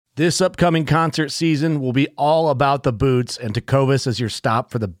This upcoming concert season will be all about the boots, and Tecovas is your stop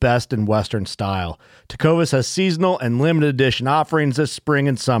for the best in Western style. Tecovas has seasonal and limited edition offerings this spring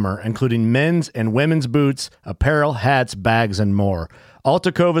and summer, including men's and women's boots, apparel, hats, bags, and more. All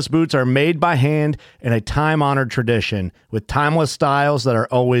Tecovas boots are made by hand in a time-honored tradition with timeless styles that are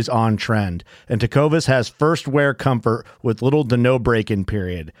always on trend. And Tecovas has first wear comfort with little to no break-in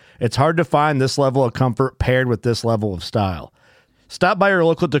period. It's hard to find this level of comfort paired with this level of style. Stop by your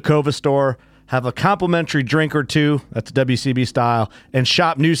local Tecovas store, have a complimentary drink or two, that's WCB style, and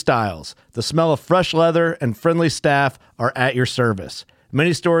shop new styles. The smell of fresh leather and friendly staff are at your service.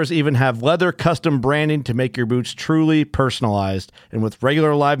 Many stores even have leather custom branding to make your boots truly personalized. And with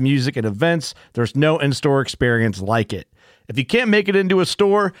regular live music and events, there's no in-store experience like it. If you can't make it into a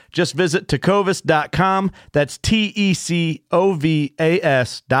store, just visit tecovas.com. That's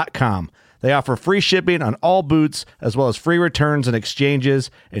TECOVAS.com. They offer free shipping on all boots, as well as free returns and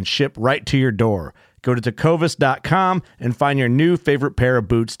exchanges, and ship right to your door. Go to tecovas.com and find your new favorite pair of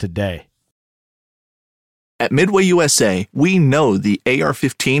boots today. At Midway USA, we know the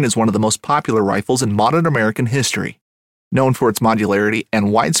AR-15 is one of the most popular rifles in modern American history. Known for its modularity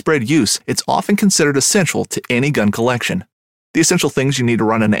and widespread use, it's often considered essential to any gun collection. The essential things you need to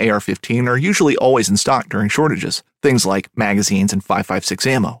run an AR-15 are usually always in stock during shortages, things like magazines and 5.56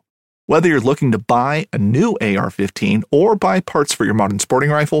 ammo. Whether you're looking to buy a new AR-15 or buy parts for your modern sporting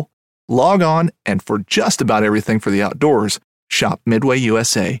rifle, log on and for just about everything for the outdoors, shop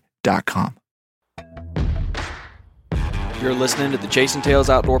MidwayUSA.com. You're listening to the Chasing Tales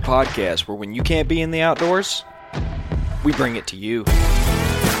Outdoor Podcast, where when you can't be in the outdoors, we bring it to you.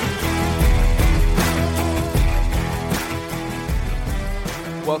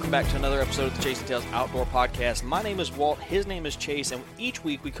 Welcome back to another episode of the Chasing Tales Outdoor Podcast. My name is Walt, his name is Chase, and each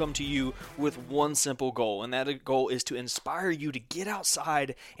week we come to you with one simple goal, and that goal is to inspire you to get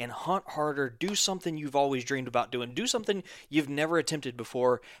outside and hunt harder, do something you've always dreamed about doing, do something you've never attempted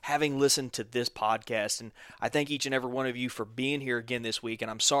before, having listened to this podcast. And I thank each and every one of you for being here again this week,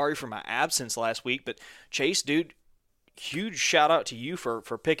 and I'm sorry for my absence last week, but Chase, dude, huge shout out to you for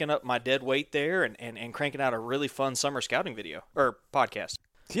picking up my dead weight there and cranking out a really fun summer scouting video, or podcast.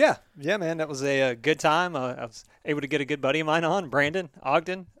 Yeah, man, that was a good time. I was able to get a good buddy of mine on, Brandon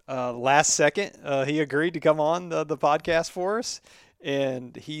Ogden. Last second, he agreed to come on the podcast for us,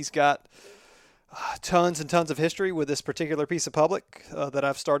 and he's got tons and tons of history with this particular piece of public that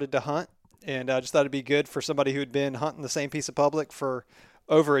I've started to hunt, and I just thought it'd be good for somebody who'd been hunting the same piece of public for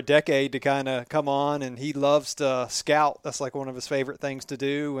over a decade to kind of come on. And he loves to scout. That's like one of his favorite things to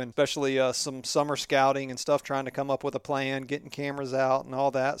do, and especially some summer scouting and stuff, trying to come up with a plan, getting cameras out and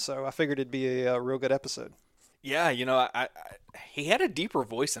all that. So I figured it'd be a real good episode. Yeah, you know, he had a deeper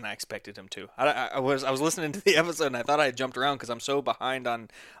voice than I expected him to. I was listening to the episode and I thought I had jumped around because I'm so behind on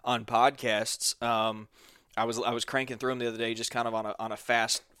podcasts. I was cranking through him the other day, just kind of on a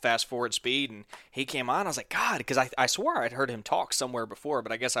fast forward speed, and he came on. I was like, God, because I swore I'd heard him talk somewhere before,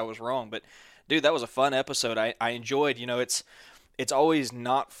 but I guess I was wrong. But dude, that was a fun episode. I enjoyed. You know, it's always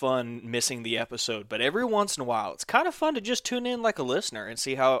not fun missing the episode, but every once in a while, it's kind of fun to just tune in like a listener and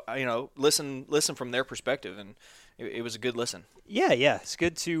see how, you know, listen from their perspective, and it was a good listen. Yeah, it's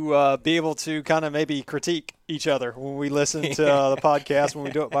good to be able to kind of maybe critique each other when we listen to the podcast, when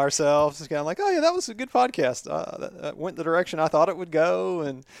we do it by ourselves. It's kind of like, oh yeah, that was a good podcast. That went the direction I thought it would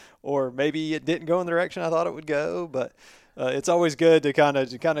go, or maybe it didn't go in the direction I thought it would go. But it's always good to kind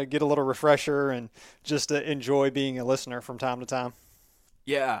of get a little refresher and just to enjoy being a listener from time to time.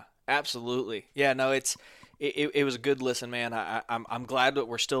 Yeah, absolutely. Yeah, no, it was a good listen, man. I'm glad that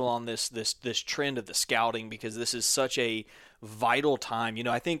we're still on this trend of the scouting, because this is such a vital time. You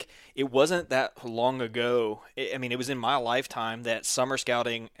know, I think it wasn't that long ago. I mean, it was in my lifetime that summer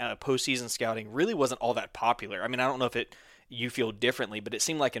scouting, postseason scouting really wasn't all that popular. I mean, I don't know if you feel differently, but it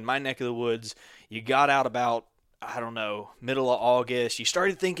seemed like in my neck of the woods, you got out about, I don't know, middle of August. You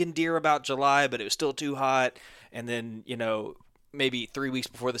started thinking deer about July, but it was still too hot. And then, you know, maybe 3 weeks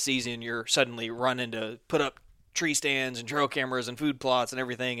before the season, you're suddenly running to put up tree stands and trail cameras and food plots and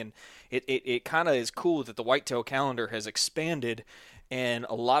everything. And it kind of is cool that the whitetail calendar has expanded, and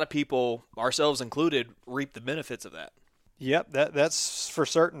a lot of people, ourselves included, reap the benefits of that. Yep, that's for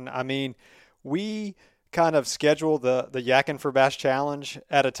certain. I mean, we kind of scheduled the Yakking for Bass Challenge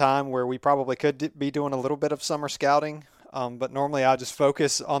at a time where we probably could be doing a little bit of summer scouting, but normally I just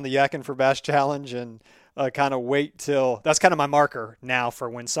focus on the Yakking for Bass Challenge and kind of wait till, that's kind of my marker now for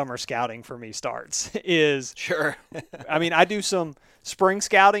when summer scouting for me starts is. Sure. I mean, I do some spring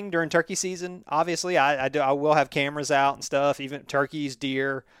scouting during turkey season. Obviously I will have cameras out and stuff, even turkeys,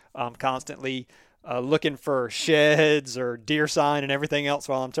 deer, constantly looking for sheds or deer sign and everything else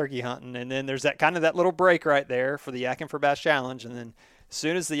while I'm turkey hunting. And then there's that kind of that little break right there for the Yakking for Bass Challenge. And then as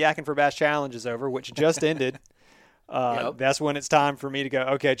soon as the Yakking for Bass Challenge is over, which just ended, that's when it's time for me to go,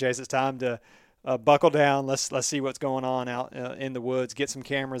 okay, Chase, it's time to buckle down. Let's see what's going on out in the woods, get some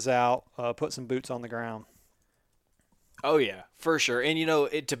cameras out, put some boots on the ground. Oh, yeah, for sure. And,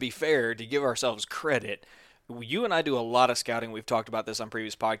 to be fair, to give ourselves credit, you and I do a lot of scouting. We've talked about this on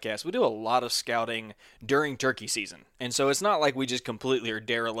previous podcasts. We do a lot of scouting during turkey season. And so it's not like we just completely are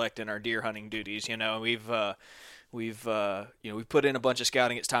derelict in our deer hunting duties. We've put in a bunch of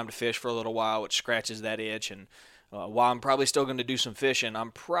scouting. It's time to fish for a little while, which scratches that itch. And while I'm probably still going to do some fishing,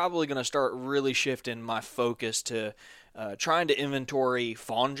 I'm probably going to start really shifting my focus to trying to inventory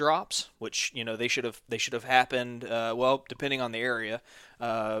fawn drops, which they should have happened. Depending on the area,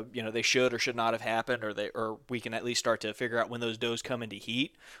 they should or should not have happened, or we can at least start to figure out when those does come into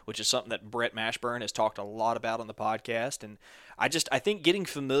heat, which is something that Brett Mashburn has talked a lot about on the podcast. And I think getting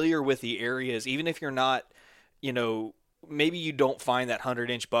familiar with the areas, even if you're not, maybe you don't find that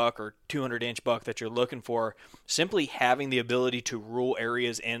 100-inch buck or 200-inch buck that you're looking for, simply having the ability to rule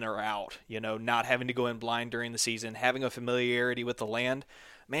areas in or out, not having to go in blind during the season, having a familiarity with the land.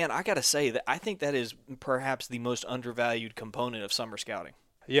 Man, I got to say that I think that is perhaps the most undervalued component of summer scouting.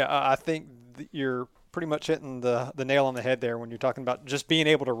 Yeah, I think you're pretty much hitting the nail on the head there when you're talking about just being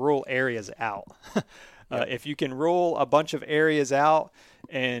able to rule areas out. If you can rule a bunch of areas out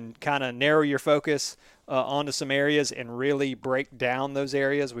and kind of narrow your focus onto some areas and really break down those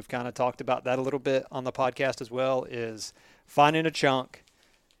areas, we've kind of talked about that a little bit on the podcast as well, is finding a chunk,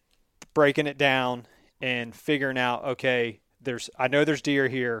 breaking it down, and figuring out, okay, I know there's deer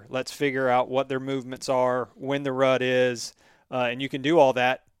here. Let's figure out what their movements are, when the rut is, and you can do all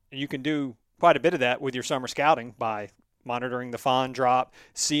that. You can do quite a bit of that with your summer scouting by monitoring the fawn drop,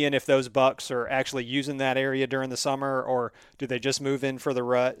 seeing if those bucks are actually using that area during the summer, or do they just move in for the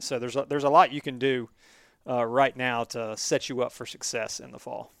rut. So there's a lot you can do right now to set you up for success in the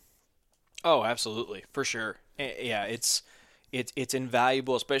fall. Oh, absolutely, for sure. Yeah, it's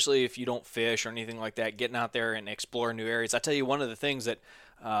invaluable, especially if you don't fish or anything like that, getting out there and exploring new areas. I tell you, one of the things that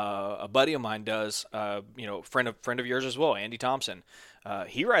a buddy of mine does, friend of yours as well, Andy Thompson,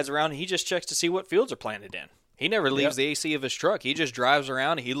 he rides around and he just checks to see what fields are planted in. He never leaves the AC of his truck. He just drives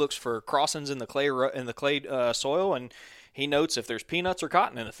around and he looks for crossings in the clay soil, and he notes if there's peanuts or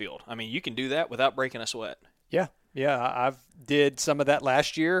cotton in the field. I mean, you can do that without breaking a sweat. Yeah, I've did some of that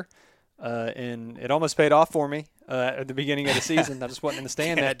last year, and it almost paid off for me at the beginning of the season. I just wasn't in the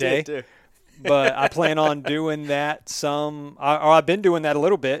stand that day. But I plan on doing that I've been doing that a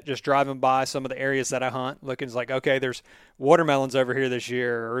little bit, just driving by some of the areas that I hunt, looking like, okay, there's watermelons over here this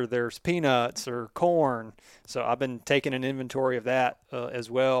year, or there's peanuts or corn. So I've been taking an inventory of that as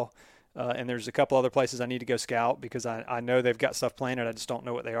well. And there's a couple other places I need to go scout because I know they've got stuff planted. I just don't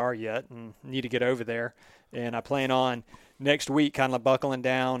know what they are yet and need to get over there. And I plan on next week kind of buckling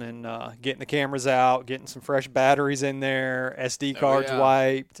down and getting the cameras out, getting some fresh batteries in there, SD cards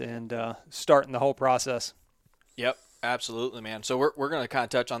wiped, and starting the whole process. Yep, absolutely, man. So we're going to kind of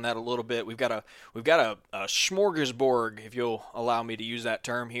touch on that a little bit. We've got a smorgasbord, if you'll allow me to use that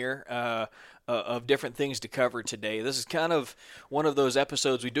term here, of different things to cover today. This is kind of one of those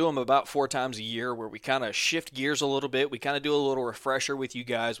episodes. We do them about 4 times a year where we kind of shift gears a little bit. We kind of do a little refresher with you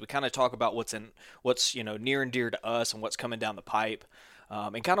guys. We kind of talk about what's near and dear to us and what's coming down the pipe,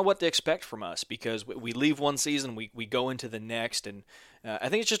 and kind of what to expect from us, because we leave one season, we go into the next, and I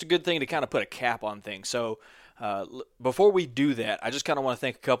think it's just a good thing to kind of put a cap on things. So before we do that, I just kind of want to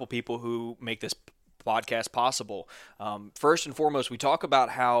thank a couple people who make this podcast possible. First and foremost, we talk about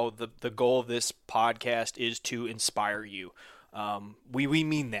how the goal of this podcast is to inspire you. We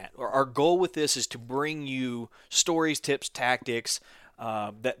mean that. Our goal with this is to bring you stories, tips, tactics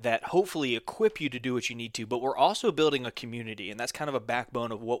that hopefully equip you to do what you need to. But we're also building a community, and that's kind of a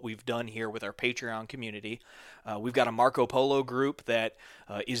backbone of what we've done here with our Patreon community. We've got a Marco Polo group that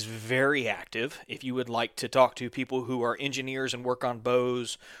is very active. If you would like to talk to people who are engineers and work on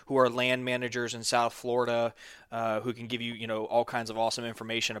bows, who are land managers in South Florida, who can give you, all kinds of awesome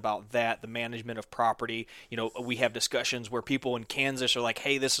information about that, the management of property. We have discussions where people in Kansas are like,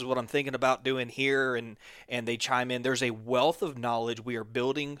 hey, this is what I'm thinking about doing here, and they chime in. There's a wealth of knowledge. We are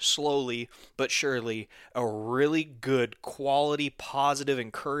building slowly but surely a really good, quality, positive,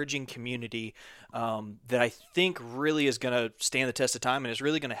 encouraging community that I think really is going to stand the test of time and is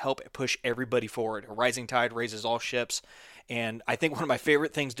really going to help push everybody forward. A rising tide raises all ships. And I think one of my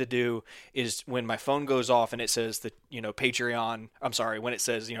favorite things to do is when my phone goes off and it says that, Patreon, I'm sorry, when it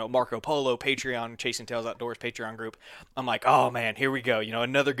says, Marco Polo, Patreon, Chasing Tails Outdoors, Patreon group, I'm like, oh man, here we go.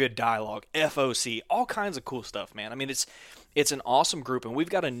 Another good dialogue, FOC, all kinds of cool stuff, man. I mean, it's an awesome group, and we've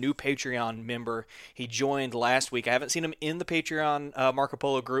got a new Patreon member. He joined last week. I haven't seen him in the Patreon Marco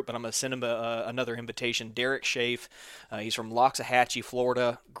Polo group, but I'm going to send him another invitation. Derek Schaaf, he's from Loxahatchee,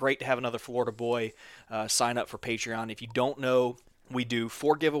 Florida. Great to have another Florida boy sign up for Patreon. If you don't know, we do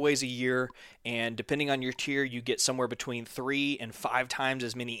 4 giveaways a year, and depending on your tier, you get somewhere between 3 and 5 times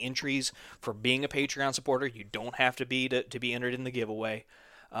as many entries for being a Patreon supporter. You don't have to be to be entered in the giveaway.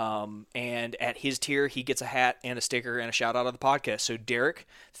 And at his tier, he gets a hat and a sticker and a shout out on the podcast. So Derek,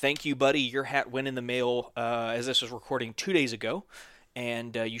 thank you, buddy. Your hat went in the mail as this was recording 2 days ago,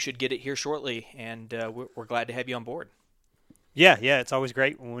 and you should get it here shortly. And we're glad to have you on board. Yeah, it's always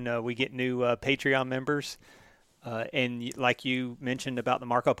great when we get new Patreon members. And like you mentioned about the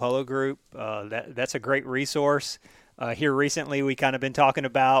Marco Polo group, that's a great resource. Here recently, we kind of been talking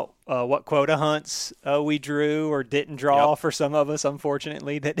about what quota hunts we drew or didn't draw for some of us,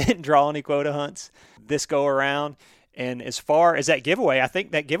 unfortunately, that didn't draw any quota hunts this go around. And as far as that giveaway, I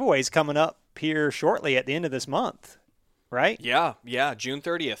think that giveaway is coming up here shortly at the end of this month, right? Yeah, June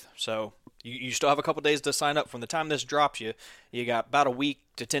 30th. So you still have a couple days to sign up. From the time this drops, you got about a week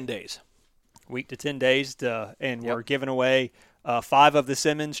to 10 days. Week to 10 days, and we're giving away 5 of the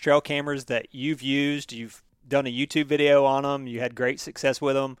Simmons trail cameras that you've used. You've done a YouTube video on them. You had great success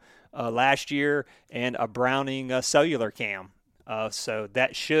with them last year, and a Browning cellular cam. So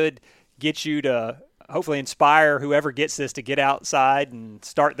that should get you to hopefully inspire whoever gets this to get outside and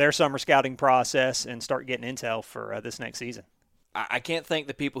start their summer scouting process and start getting intel for this next season. I can't thank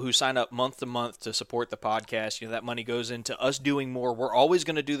the people who sign up month to month to support the podcast. That money goes into us doing more. We're always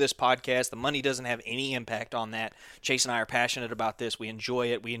going to do this podcast. The money doesn't have any impact on that. Chase and I are passionate about this. We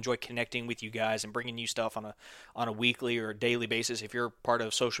enjoy it. We enjoy connecting with you guys and bringing you stuff on a weekly or daily basis. If you're part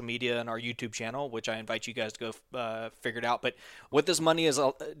of social media and our YouTube channel, which I invite you guys to go figure it out. But what this money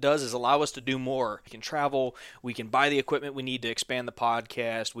does is allow us to do more. We can travel. We can buy the equipment we need to expand the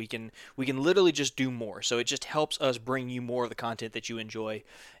podcast. We can literally just do more. So it just helps us bring you more of the content that you enjoy,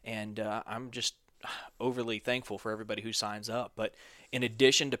 and I'm just overly thankful for everybody who signs up. But in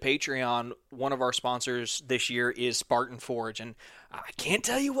addition to Patreon, one of our sponsors this year is Spartan Forge, and I can't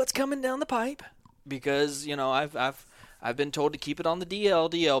tell you what's coming down the pipe because I've been told to keep it on the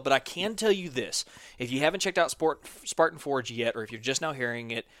DL, but I can tell you this: if you haven't checked out Spartan Forge yet, or if you're just now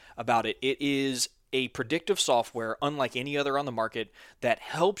hearing about it, it is a predictive software unlike any other on the market that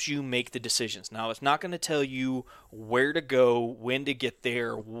helps you make the decisions. Now, it's not going to tell you where to go, when to get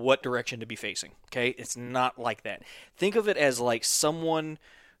there, what direction to be facing, okay? It's not like that. Think of it as like someone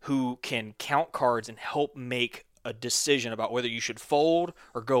who can count cards and help make a decision about whether you should fold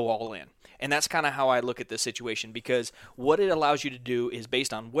or go all in. And that's kind of how I look at this situation, because what it allows you to do is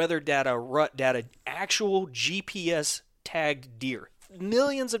based on weather data, rut data, actual GPS tagged deer,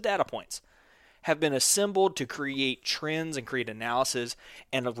 millions of data points have been assembled to create trends and create analysis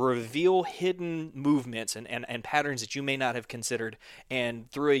and reveal hidden movements and patterns that you may not have considered. And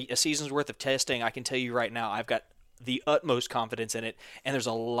through a season's worth of testing, I can tell you right now, I've got the utmost confidence in it, and there's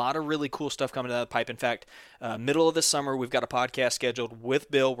a lot of really cool stuff coming down the pipe. In fact, middle of the summer, we've got a podcast scheduled with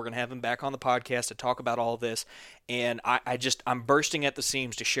Bill. We're going to have him back on the podcast to talk about all this, and I'm bursting at the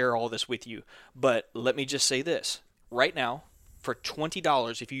seams to share all this with you. But let me just say this. Right now, for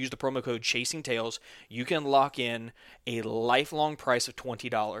 $20, if you use the promo code ChasingTails, you can lock in a lifelong price of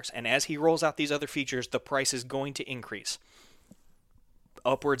 $20. And as he rolls out these other features, the price is going to increase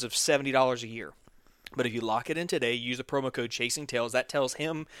upwards of $70 a year. But if you lock it in today, use the promo code ChasingTails, that tells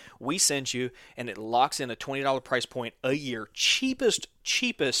him we sent you, and it locks in a $20 price point a year. Cheapest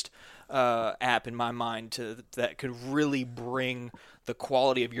app in my mind that could really bring the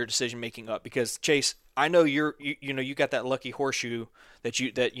quality of your decision making up. Because Chase, I know you got that lucky horseshoe that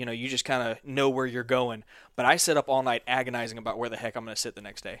you just kind of know where you're going, but I sit up all night agonizing about where the heck I'm going to sit the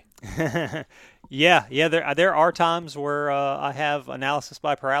next day. Yeah. There are times where I have analysis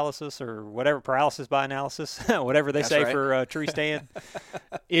by paralysis, or whatever, paralysis by analysis, whatever they say for tree stand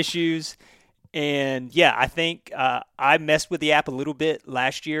issues. And yeah, I think I messed with the app a little bit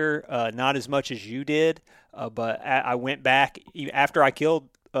last year, not as much as you did, but I went back after I killed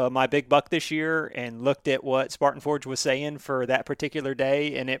my big buck this year and looked at what Spartan Forge was saying for that particular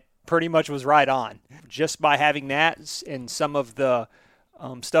day, and it pretty much was right on. Just by having that and some of the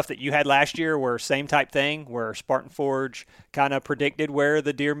stuff that you had last year were same type thing, where Spartan Forge kind of predicted where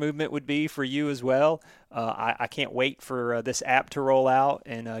the deer movement would be for you as well. I can't wait for this app to roll out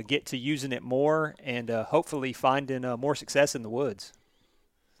and get to using it more and hopefully finding more success in the woods.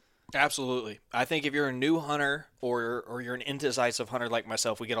 Absolutely. I think if you're a new hunter or you're an indecisive hunter like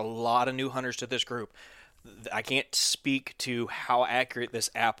myself, we get a lot of new hunters to this group. I can't speak to how accurate this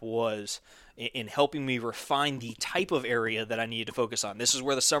app was in helping me refine the type of area that I needed to focus on. This is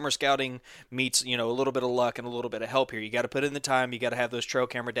where the summer scouting meets, a little bit of luck and a little bit of help here. You got to put in the time. You got to have those trail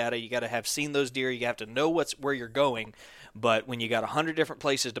camera data. You got to have seen those deer. You have to know where you're going. But when you got 100 different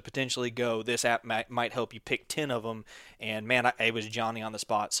places to potentially go, this app might help you pick 10 of them. And man, it was Johnny on the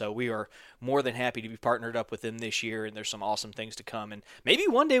spot. So we are more than happy to be partnered up with them this year. And there's some awesome things to come. And maybe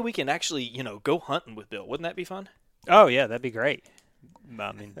one day we can actually, go hunting with Bill. Wouldn't that be fun? Oh yeah, that'd be great.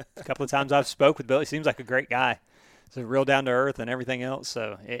 I mean, a couple of times I've spoke with Bill. He seems like a great guy. He's real down to earth and everything else.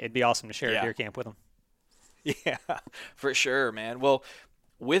 So it'd be awesome to share a deer camp with him. Yeah, for sure, man. Well,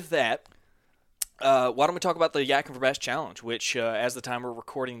 with that, why don't we talk about the Yakking for Bass Challenge, which, as the time we're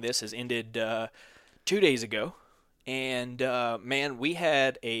recording this, has ended 2 days ago. And, man, we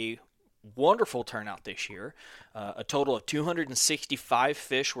had a wonderful turnout this year. A total of 265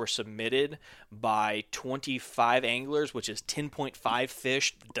 fish were submitted by 25 anglers, which is 10.5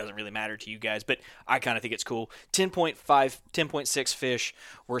 fish. It doesn't really matter to you guys, but I kind of think it's cool. 10.6 fish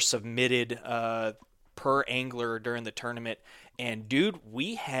were submitted per angler during the tournament. And, dude,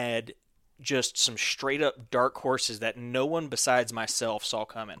 we had just some straight-up dark horses that no one besides myself saw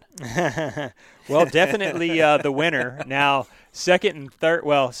coming. Well, definitely the winner. Now, second and third,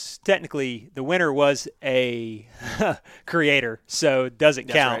 well, technically the winner was a creator, so it doesn't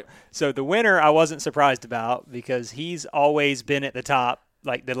count. Right. So the winner I wasn't surprised about because he's always been at the top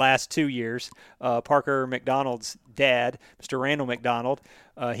like the last 2 years. Parker McDonald's dad, Mr. Randall McDonald,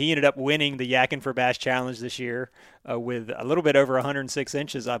 he ended up winning the Yakking for Bass Challenge this year with a little bit over 106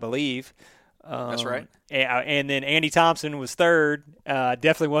 inches, I believe. That's right. And then Andy Thompson was third.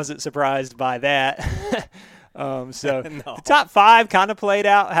 Definitely wasn't surprised by that. So No. The top five kind of played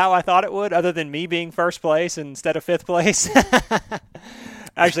out how I thought it would, other than me being first place instead of fifth place.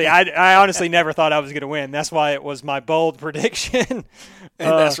 Actually, I honestly never thought I was going to win. That's why it was my bold prediction.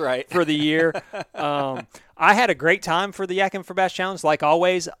 That's right. For the year. I had a great time for the Yakking for Bass Challenge, like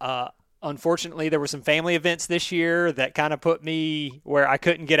always. Unfortunately, there were some family events this year that kind of put me where I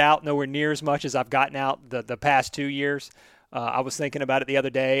couldn't get out nowhere near as much as I've gotten out the past 2 years. I was thinking about it the other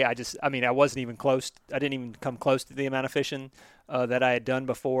day. I wasn't even close. I didn't even come close to the amount of fishing that I had done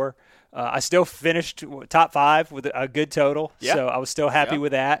before. I still finished top five with a good total, so I was still happy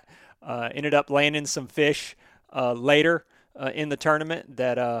with that. Ended up landing some fish later in the tournament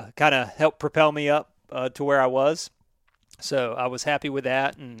that kind of helped propel me up to where I was. So I was happy with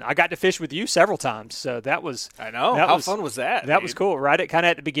that, and I got to fish with you several times. So that was How fun was that? That was cool, right? Kind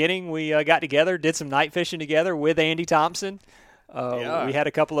of at the beginning, we got together, did some night fishing together with Andy Thompson. We had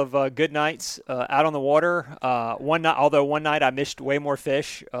a couple of good nights out on the water. One night I missed way more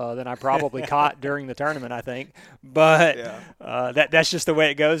fish than I probably caught during the tournament, I think. But that's just the way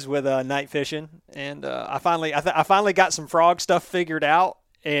it goes with night fishing. And I finally got some frog stuff figured out.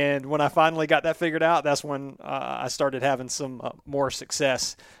 And when I finally got that figured out, that's when I started having some more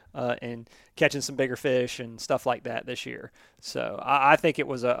success in catching some bigger fish and stuff like that this year. So I think it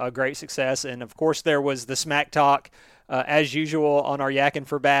was a great success. And, of course, there was the smack talk, as usual, on our Yakking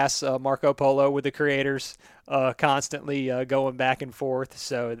for Bass, Marco Polo with the creators, constantly going back and forth.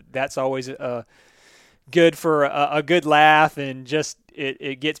 So that's always good for a good laugh, and just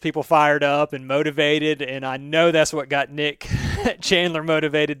it gets people fired up and motivated. And I know that's what got Nick Chandler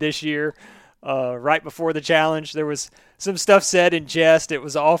motivated this year. Right before the challenge, there was some stuff said in jest. It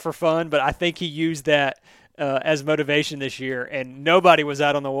was all for fun, but I think he used that as motivation this year. And nobody was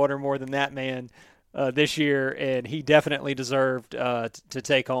out on the water more than that man this year, and he definitely deserved to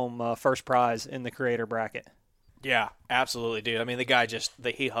take home first prize in the creator bracket. Yeah, absolutely, dude. I mean, the guy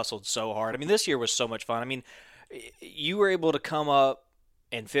he hustled so hard. I mean, this year was so much fun. I mean, you were able to come up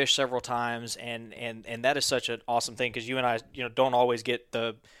and fish several times, and that is such an awesome thing, because you and I, don't always get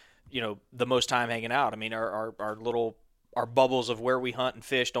the most time hanging out. I mean, our bubbles of where we hunt and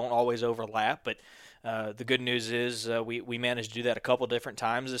fish don't always overlap, but the good news is we managed to do that a couple different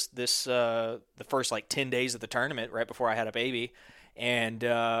times the first 10 days of the tournament right before I had a baby, and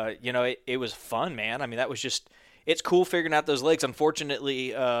it was fun, man. I mean, that was just. It's cool figuring out those lakes.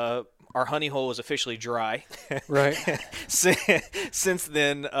 Unfortunately, our honey hole is officially dry. Right. Since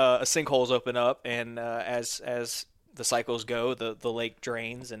then, a sinkhole's open up, and as the cycles go, the lake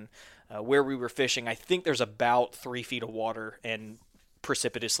drains. And where we were fishing, I think there's about 3 feet of water, and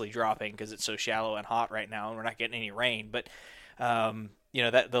precipitously dropping because it's so shallow and hot right now, and we're not getting any rain. But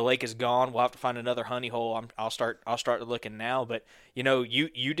that the lake is gone. We'll have to find another honey hole. I'll start looking now. But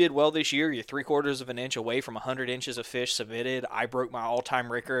you did well this year. You're 3/4 of an inch away from 100 inches of fish submitted. I broke my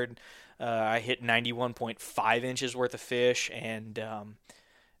all-time record. I hit 91.5 inches worth of fish, and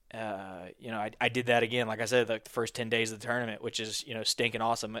I did that again, like I said, the first 10 days of the tournament, which is, stinking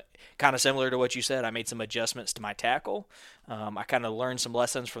awesome. Kind of similar to what you said. I made some adjustments to my tackle. I kind of learned some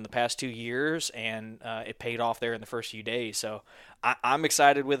lessons from the past 2 years, and it paid off there in the first few days. So I'm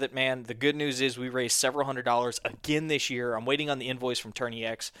excited with it, man. The good news is we raised several $100s again this year. I'm waiting on the invoice from Tourney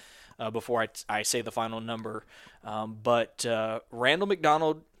X before I say the final number. But Randall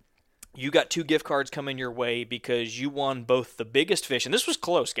McDonald, you got 2 gift cards coming your way because you won both the biggest fish, and this was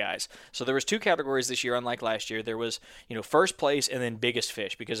close, guys. So there was 2 categories this year, unlike last year. There was, first place and then biggest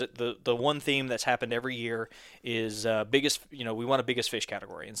fish, because the one theme that's happened every year is biggest. We want a biggest fish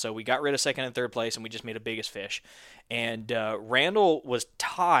category, and so we got rid of second and third place, and we just made a biggest fish. And Randall was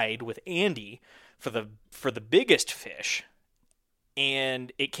tied with Andy for the biggest fish.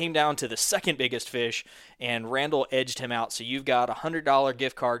 And it came down to the second biggest fish, and Randall edged him out. So you've got a $100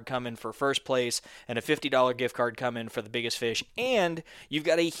 gift card coming for first place and a $50 gift card coming for the biggest fish. And you've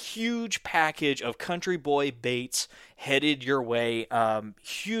got a huge package of Country Boy baits headed your way.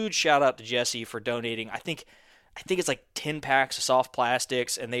 Huge shout out to Jesse for donating. I think it's like 10 packs of soft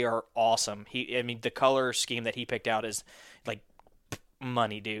plastics, and they are awesome. The color scheme that he picked out is like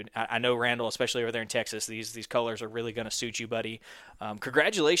money, dude. I know, Randall, especially over there in Texas, these colors are really going to suit you, buddy.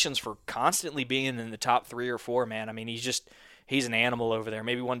 Congratulations for constantly being in the top 3 or 4, man. He's an animal over there.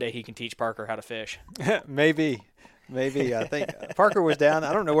 Maybe one day he can teach Parker how to fish. Maybe. I think Parker was down.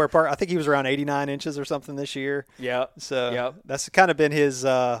 I don't know where Parker. I think he was around 89 inches or something this year. Yeah. So that's kind of been his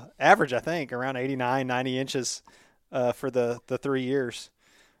average, I think, around 89, 90 inches for the 3 years.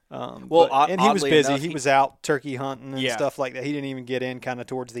 And he was busy. He was out turkey hunting and stuff like that. He didn't even get in kind of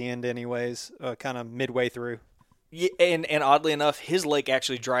towards the end anyways, kind of midway through. Yeah, and oddly enough, his lake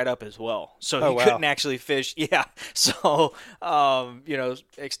actually dried up as well. So he couldn't actually fish. Yeah. So,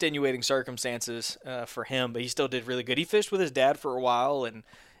 extenuating circumstances for him, but he still did really good. He fished with his dad for a while and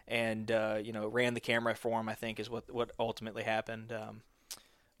ran the camera for him, I think, is what ultimately happened.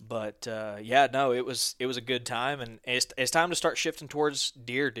 It was a good time, and it's time to start shifting towards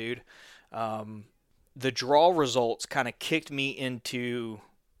deer, dude. The draw results kind of kicked me into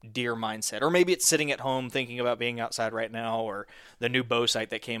deer mindset, or maybe it's sitting at home thinking about being outside right now, or the new bow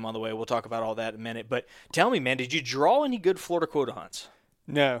site that came on the way. We'll talk about all that in a minute. But tell me, man, did you draw any good Florida quota hunts?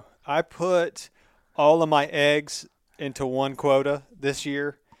 No, I put all of my eggs into one quota this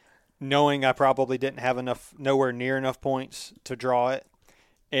year, knowing I probably didn't have nowhere near enough points to draw it,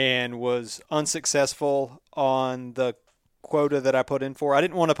 and was unsuccessful on the quota that I put in for. I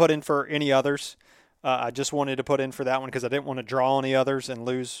didn't want to put in for any others. I just wanted to put in for that one because I didn't want to draw any others and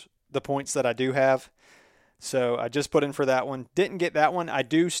lose the points that I do have. So I just put in for that one. Didn't get that one. I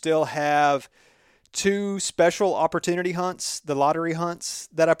do still have 2 special opportunity hunts, the lottery hunts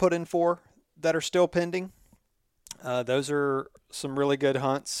that I put in for that are still pending. Those are some really good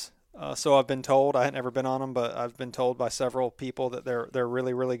hunts. So I've been told. I had never been on them, but I've been told by several people that they're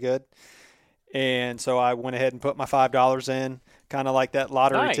really, really good. And so I went ahead and put my $5 in, kind of like that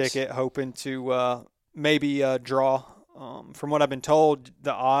lottery ticket, hoping to maybe draw. From what I've been told,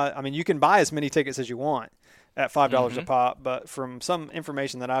 you can buy as many tickets as you want at $5 a pop, but from some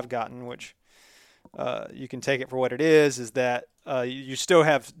information that I've gotten, which you can take it for what it is that you still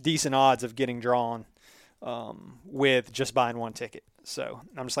have decent odds of getting drawn with just buying one ticket. So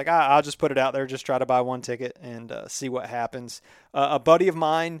I'm just like, I'll just put it out there, just try to buy one ticket and see what happens. A buddy of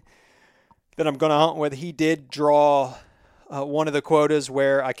mine that I'm going to hunt with, he did draw one of the quotas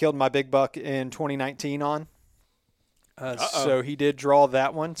where I killed my big buck in 2019 on. So he did draw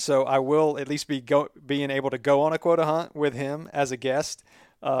that one. So I will at least be being able to go on a quota hunt with him as a guest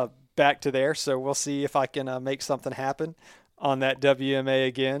back to there. So we'll see if I can make something happen on that WMA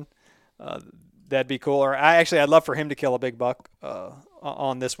again. That'd be cool. Or I'd love for him to kill a big buck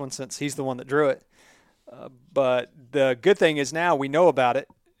on this one since he's the one that drew it. But the good thing is now we know about it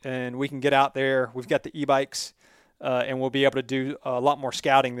and we can get out there. We've got the e-bikes and we'll be able to do a lot more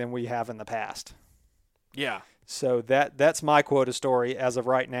scouting than we have in the past. Yeah. So that's my quota story as of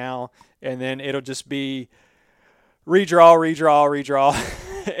right now. And then it'll just be redraw,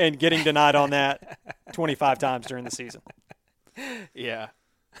 and getting denied on that 25 times during the season. Yeah.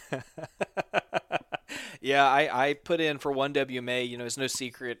 Yeah, I put in for one WMA. It's no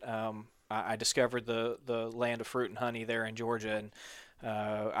secret. I discovered the land of fruit and honey there in Georgia, and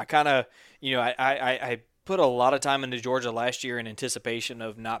I kind of, I put a lot of time into Georgia last year in anticipation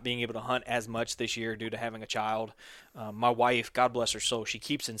of not being able to hunt as much this year due to having a child. My wife, God bless her soul, she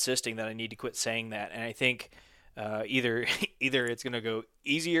keeps insisting that I need to quit saying that, and I think either it's going to go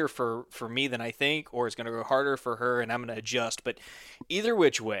easier for me than I think, or it's going to go harder for her, and I'm going to adjust. But either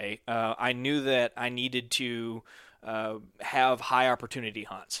which way, I knew that I needed to have high opportunity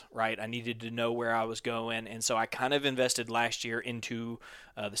hunts, right? I needed to know where I was going, and so I kind of invested last year into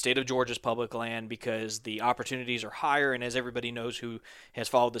the state of Georgia's public land because the opportunities are higher. And as everybody knows who has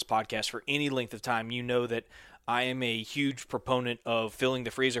followed this podcast for any length of time, you know that I am a huge proponent of filling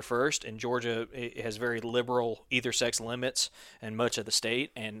the freezer first, and Georgia has very liberal either sex limits in much of the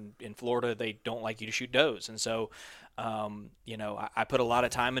state, and in Florida they don't like you to shoot does. And so I put a lot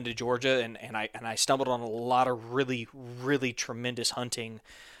of time into Georgia, and I stumbled on a lot of really, really tremendous hunting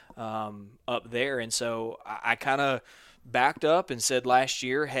up there. And so I kind of backed up and said last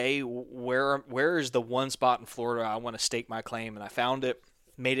year, hey, where is the one spot in Florida I want to stake my claim? And I found it,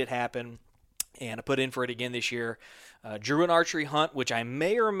 made it happen, and I put in for it again this year. Drew an archery hunt, which I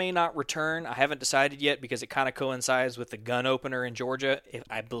may or may not return. I haven't decided yet because it kind of coincides with the gun opener in Georgia,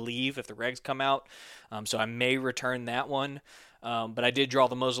 I believe, if the regs come out. So I may return that one. But I did draw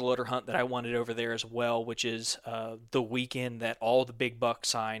the muzzleloader hunt that I wanted over there as well, which is the weekend that all the big buck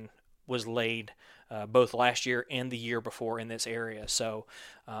sign was laid, both last year and the year before in this area. So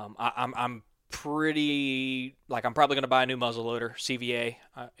I'm pretty, like, I'm probably going to buy a new muzzleloader, CVA.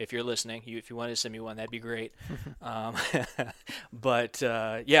 If you're listening, if you want to send me one, that'd be great. But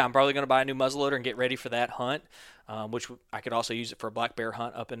I'm probably going to buy a new muzzleloader and get ready for that hunt, which I could also use it for a black bear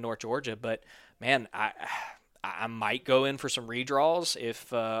hunt up in North Georgia. But man, I might go in for some redraws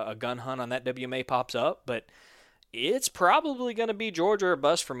if a gun hunt on that WMA pops up, but it's probably going to be Georgia or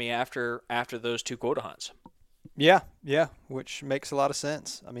bust for me after those two quota hunts. Yeah, which makes a lot of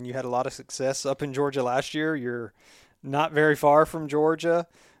sense. I mean, you had a lot of success up in Georgia last year. You're not very far from Georgia,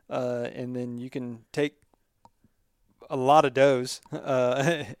 and then you can take a lot of does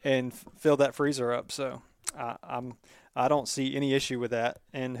and fill that freezer up. So I don't see any issue with that.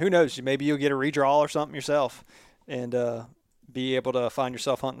 And who knows, maybe you'll get a redraw or something yourself and be able to find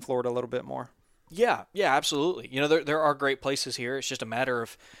yourself hunting Florida a little bit more. Yeah, absolutely. There are great places here. It's just a matter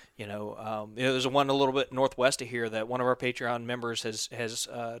of, there's one a little bit northwest of here that one of our Patreon members has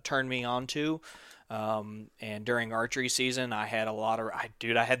turned me on to. And during archery season, I had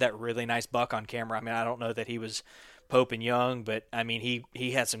I had that really nice buck on camera. I mean, I don't know that he was Pope and Young, but I mean,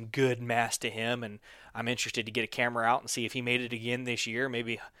 he had some good mass to him, and I'm interested to get a camera out and see if he made it again this year.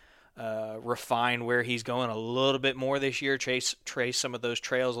 Maybe refine where he's going a little bit more this year, trace some of those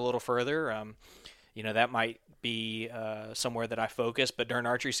trails a little further. That might be somewhere that I focus, but during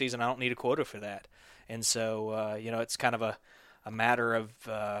archery season, I don't need a quota for that. And so, it's kind of a matter of,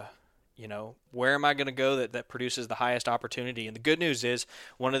 where am I going to go that produces the highest opportunity? And the good news is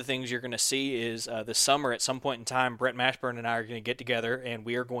one of the things you're going to see is this summer at some point in time, Brett Mashburn and I are going to get together and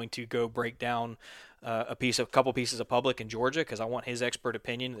we are going to go break down a couple pieces of public in Georgia because I want his expert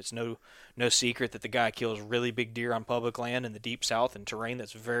opinion. It's no secret that the guy kills really big deer on public land in the deep south and terrain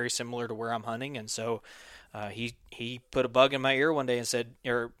that's very similar to where I'm hunting. And so he put a bug in my ear one day and said,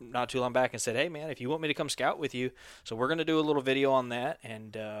 or not too long back, and said, hey man, if you want me to come scout with you, so we're going to do a little video on that.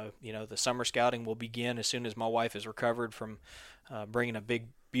 And the summer scouting will begin as soon as my wife is recovered from bringing a big,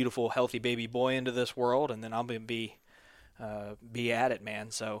 beautiful, healthy baby boy into this world, and then I'll be at it,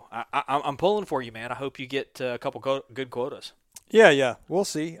 man. So I'm pulling for you, man. I hope you get a couple good quotas. Yeah, we'll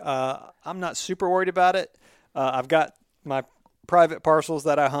see. I'm not super worried about it. I've got my private parcels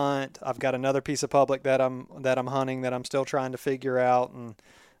that I hunt. I've got another piece of public that I'm hunting that I'm still trying to figure out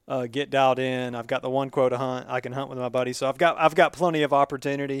and get dialed in. I've got the one quota hunt I can hunt with my buddy, so I've got plenty of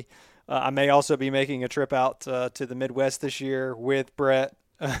opportunity. I may also be making a trip out to the Midwest this year with Brett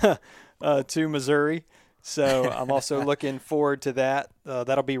to Missouri. So I'm also looking forward to that.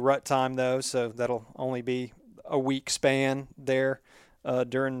 That'll be rut time though, so that'll only be a week span there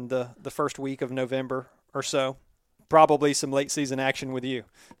during the first week of November or so. Probably some late season action with you.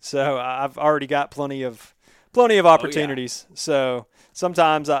 So I've already got plenty of opportunities. Oh, yeah. So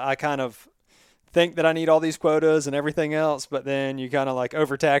sometimes I kind of think that I need all these quotas and everything else, but then you kind of like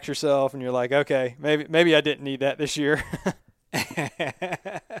overtax yourself and you're like, okay, maybe I didn't need that this year.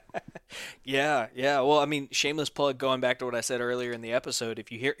 Yeah. Well, I mean, shameless plug going back to what I said earlier in the episode. If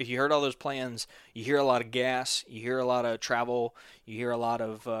you heard all those plans, you hear a lot of gas, you hear a lot of travel, you hear a lot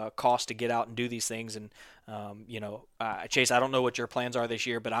of cost to get out and do these things. And Chase, I don't know what your plans are this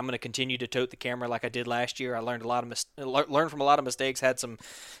year, but I'm going to continue to tote the camera like I did last year. I learned learned from a lot of mistakes. Had some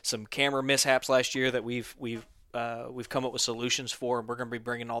camera mishaps last year that we've we've come up with solutions for, and we're going to be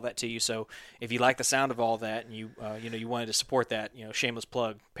bringing all that to you. So if you like the sound of all that, and you wanted to support that, shameless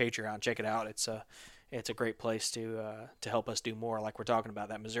plug, Patreon, check it out. It's a great place to help us do more, like we're talking about.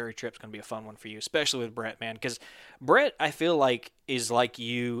 That Missouri trip's going to be a fun one for you, especially with Brett, man. Because Brett, I feel like, is like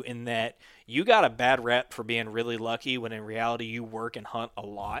you in that you got a bad rep for being really lucky, when in reality you work and hunt a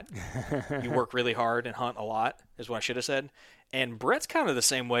lot. You work really hard and hunt a lot, is what I should have said. And Brett's kind of the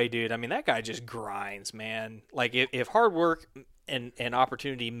same way, dude. I mean, that guy just grinds, man. Like, if hard work and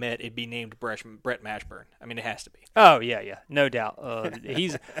opportunity met, it'd be named Brett Mashburn. I mean, it has to be. Oh yeah, no doubt.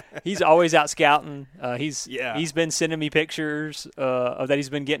 He's always out scouting. He's been sending me pictures of that he's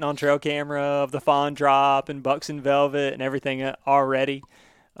been getting on trail camera of the fawn drop and bucks and velvet and everything already.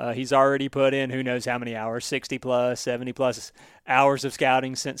 He's already put in who knows how many hours, 60 plus, 70 plus hours of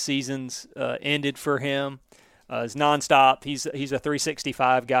scouting since seasons ended for him. It's nonstop. He's a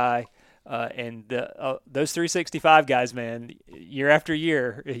 365 guy. And those 365 guys, man, year after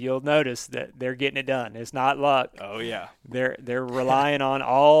year, you'll notice that they're getting it done. It's not luck. Oh yeah, they're relying on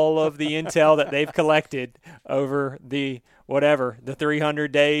all of the intel that they've collected over the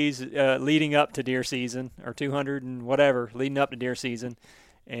 300 days leading up to deer season, or 200 and whatever leading up to deer season,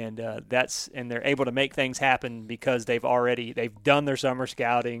 and they're able to make things happen because they've done their summer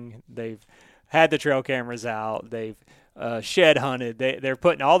scouting, they've had the trail cameras out, they've shed hunted. They're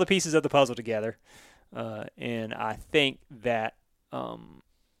putting all the pieces of the puzzle together, and I think that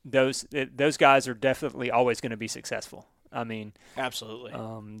those guys are definitely always going to be successful. I mean, absolutely.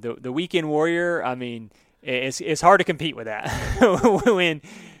 The weekend warrior. I mean, it's hard to compete with that when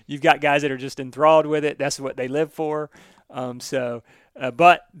you've got guys that are just enthralled with it. That's what they live for.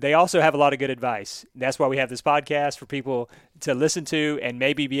 But they also have a lot of good advice. That's why we have this podcast, for people to listen to and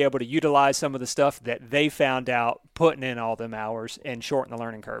maybe be able to utilize some of the stuff that they found out putting in all them hours, and shorten the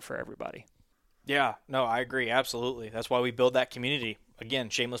learning curve for everybody. Yeah, no, I agree. Absolutely. That's why we build that community. Again,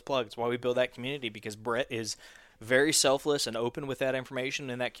 shameless plug. It's why we build that community, because Brett is very selfless and open with that information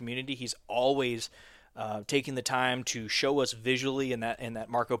in that community. He's always taking the time to show us visually in that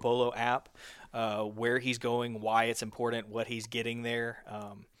Marco Polo app where he's going, why it's important, what he's getting there.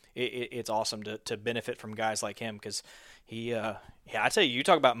 It's awesome to benefit from guys like him, because I tell you, you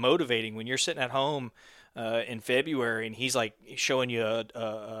talk about motivating when you're sitting at home in February and he's like showing you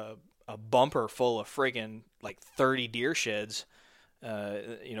a bumper full of friggin' like 30 deer sheds,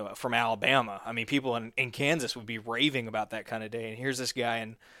 from Alabama. I mean, people in Kansas would be raving about that kind of day, and here's this guy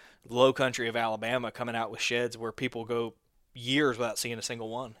in the low country of Alabama coming out with sheds where people go years without seeing a single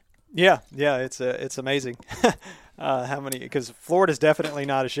one. Yeah, it's amazing how many, because Florida's definitely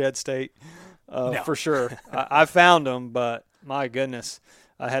not a shed state, No. for sure. I found them, but my goodness,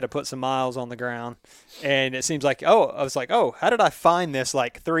 I had to put some miles on the ground, and it seems like, I was like, how did I find this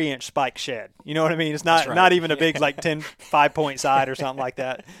like 3-inch spike shed? You know what I mean? It's not right. not even a big like 5-point side or something like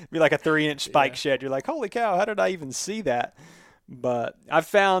that. It'd be like a 3-inch spike shed. You're like, holy cow, how did I even see that? But I've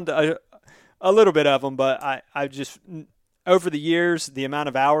found a little bit of them, but I just, over the years, the amount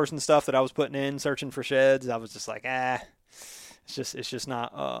of hours and stuff that I was putting in searching for sheds, I was just like, it's just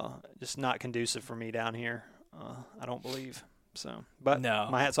not conducive for me down here. I don't believe so. But No.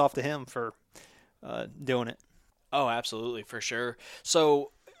 My hat's off to him for doing it. Oh, absolutely, for sure.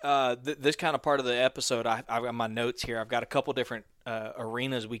 So this kind of part of the episode, I've got my notes here. I've got a couple different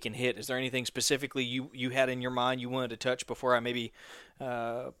arenas we can hit. Is there anything specifically you had in your mind you wanted to touch before I maybe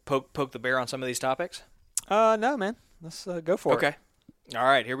poke the bear on some of these topics? No, man. Let's go for it. Okay. All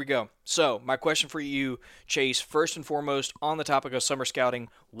right, here we go. So my question for you, Chase, first and foremost, on the topic of summer scouting,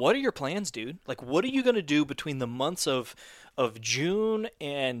 what are your plans, dude? Like, what are you going to do between the months of June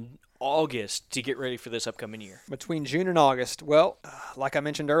and August to get ready for this upcoming year? Between June and August, well, like I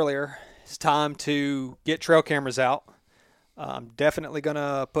mentioned earlier, it's time to get trail cameras out. I'm definitely going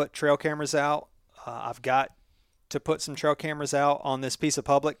to put trail cameras out. I've got to put some trail cameras out on this piece of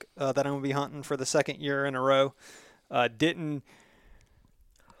public that I'm going to be hunting for the second year in a row. Didn't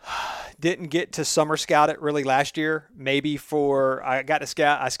get to summer scout it really last year.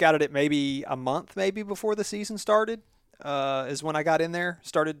 I scouted it maybe a month before the season started. Is when I got in there,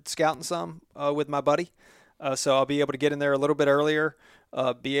 started scouting some with my buddy. So I'll be able to get in there a little bit earlier,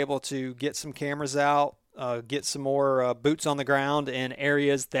 be able to get some cameras out, get some more boots on the ground in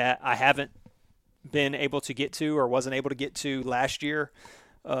areas that I haven't been able to get to or wasn't able to get to last year.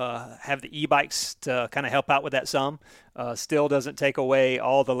 Have the e-bikes to kind of help out with that some. Still doesn't take away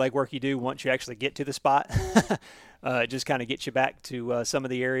all the legwork you do once you actually get to the spot. It just kind of gets you back to some of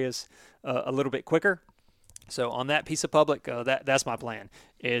the areas a little bit quicker. So on that piece of public, that's my plan,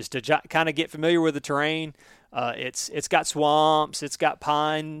 is to kind of get familiar with the terrain. It's got swamps, it's got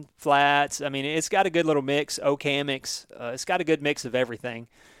pine flats. I mean, it's got a good little mix, oak hammocks. It's got a good mix of everything.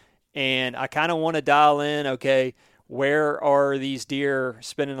 And I kind of want to dial in, okay, where are these deer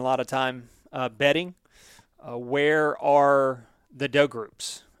spending a lot of time bedding? Where are the doe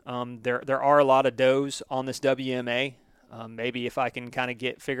groups? There are a lot of does on this WMA. Maybe if I can kind of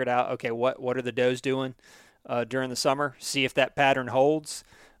get figured out, okay, what are the does doing during the summer? See if that pattern holds.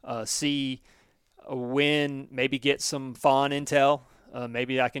 See when maybe get some fawn intel.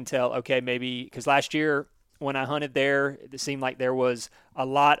 Maybe I can tell, okay, maybe because last year when I hunted there, it seemed like there was a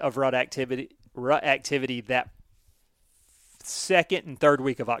lot of rut activity that second and third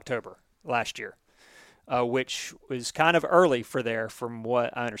week of October last year. Which was kind of early for there from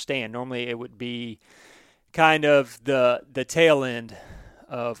what I understand. Normally it would be kind of the tail end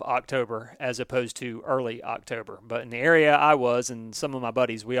of October as opposed to early October. But in the area I was and some of my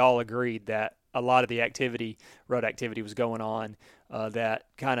buddies, we all agreed that a lot of the rut activity was going on that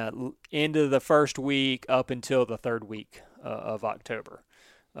kind of into the first week up until the third week of October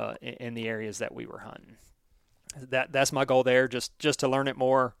in the areas that we were hunting. That's my goal there, just to learn it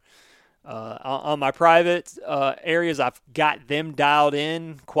more. On my private areas, I've got them dialed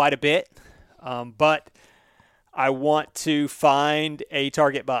in quite a bit, but I want to find a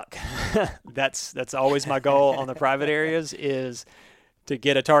target buck. That's always my goal on the private areas, is to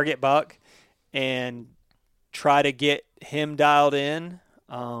get a target buck and try to get him dialed in.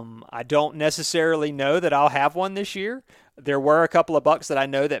 I don't necessarily know that I'll have one this year. There were a couple of bucks that I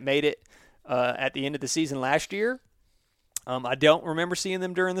know that made it at the end of the season last year. I don't remember seeing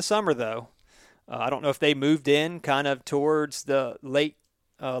them during the summer, though. I don't know if they moved in kind of towards the late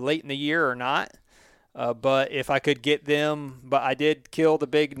in the year or not. But if I could get them, but I did kill the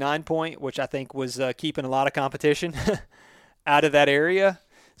big 9-point, which I think was keeping a lot of competition out of that area.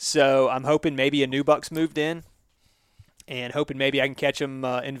 So I'm hoping maybe a new buck's moved in, and hoping maybe I can catch them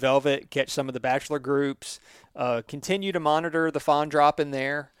in velvet, catch some of the bachelor groups, continue to monitor the fawn drop in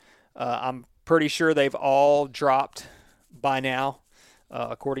there. I'm pretty sure they've all dropped by now,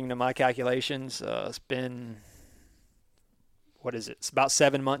 according to my calculations. It's been, it's about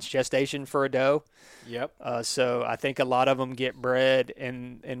 7 months gestation for a doe. Yep. So I think a lot of them get bred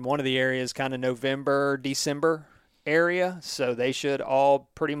in one of the areas, kind of November, December area. So they should all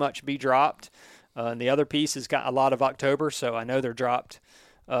pretty much be dropped. And the other piece has got a lot of October, so I know they're dropped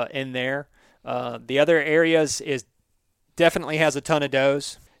in there. The other areas definitely has a ton of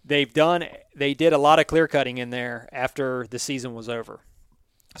does. They did a lot of clear cutting in there after the season was over.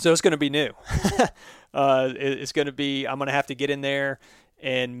 So it's going to be new. It's going to be, I'm going to have to get in there,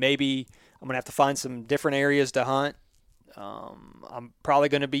 and maybe I'm going to have to find some different areas to hunt. I'm probably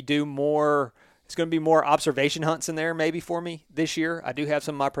going to it's going to be more observation hunts in there maybe for me this year. I do have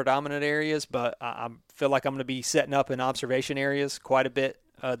some of my predominant areas, but I feel like I'm going to be setting up in observation areas quite a bit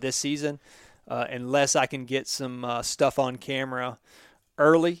this season, unless I can get some stuff on camera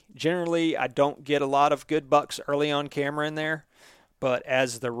early. Generally, I don't get a lot of good bucks early on camera in there, but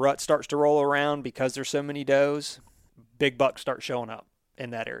as the rut starts to roll around, because there's so many does, big bucks start showing up in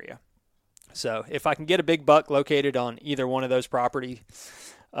that area. So if I can get a big buck located on either one of those properties,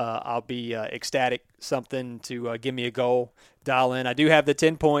 I'll be ecstatic. Something to give me a goal, dial in. I do have the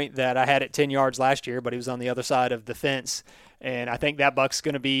 10-point that I had at 10 yards last year, but he was on the other side of the fence, and I think that buck's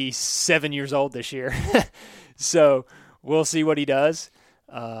going to be 7 years old this year. So we'll see what he does.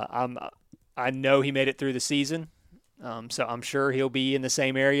 I know he made it through the season, so I'm sure he'll be in the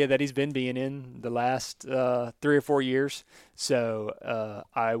same area that he's been being in the last 3 or 4 years. So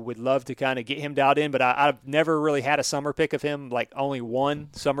I would love to kind of get him dialed in, but I've never really had a summer pick of him, like only one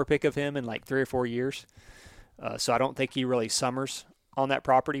summer pick of him in like 3 or 4 years. So I don't think he really summers on that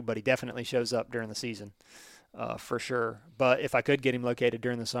property, but he definitely shows up during the season for sure. But if I could get him located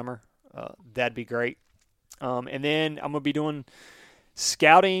during the summer, that'd be great. And then I'm going to be doing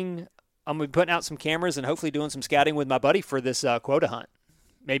scouting. I'm going to be putting out some cameras and hopefully doing some scouting with my buddy for this quota hunt.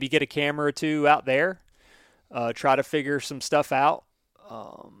 Maybe get a camera or two out there, try to figure some stuff out.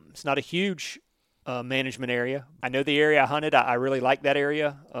 It's not a huge management area. I know the area I hunted. I really liked that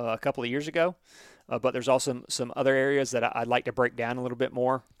area a couple of years ago, but there's also some other areas that I'd like to break down a little bit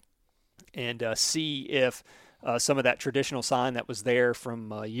more and see if some of that traditional sign that was there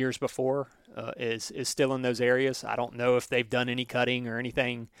from years before is still in those areas. I don't know if they've done any cutting or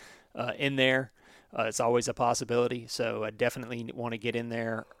anything in there. It's always a possibility. So I definitely want to get in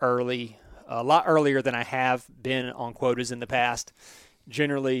there early, a lot earlier than I have been on quotas in the past.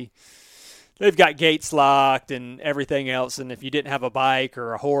 Generally, they've got gates locked and everything else. And if you didn't have a bike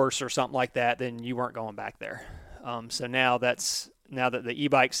or a horse or something like that, then you weren't going back there. So now that the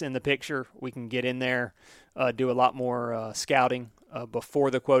e-bike's in the picture, we can get in there, do a lot more scouting before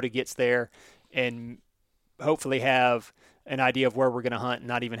the quota gets there, and hopefully have an idea of where we're going to hunt and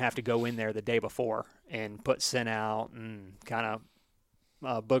not even have to go in there the day before and put scent out and kind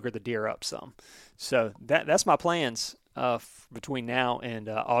of booger the deer up some. So that's my plans between now and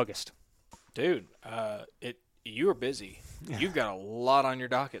August. Dude, you are busy. You've got a lot on your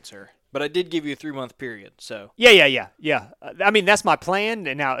docket, sir. But I did give you a 3-month period, so. Yeah. I mean, that's my plan.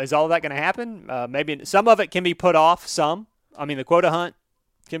 And now, is all that going to happen? Maybe some of it can be put off. Some. I mean, the quota hunt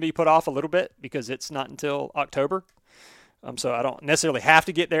can be put off a little bit because it's not until October. So I don't necessarily have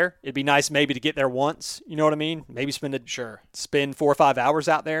to get there. It'd be nice maybe to get there once. You know what I mean? Maybe spend 4 or 5 hours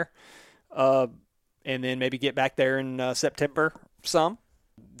out there, and then maybe get back there in September.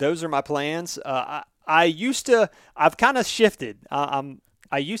 Those are my plans. I've kind of shifted.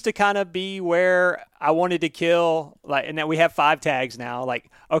 I used to kind of be where I wanted to kill, and that we have 5 tags now. Like,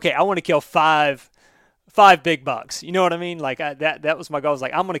 okay, I want to kill five big bucks. You know what I mean? Like that was my goal. I was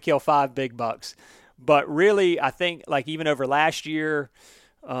like, I'm going to kill 5 big bucks. But really, I think like even over last year,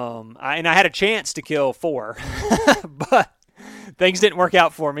 I had a chance to kill 4, but things didn't work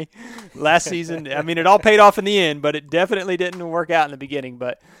out for me last season. I mean, it all paid off in the end, but it definitely didn't work out in the beginning.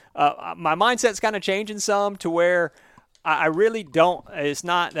 But my mindset's kind of changing some to where I really don't. It's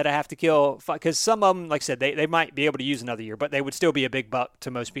not that I have to kill, because some of them, like I said, they might be able to use another year, but they would still be a big buck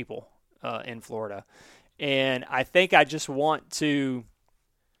to most people in Florida. And I think I just want to.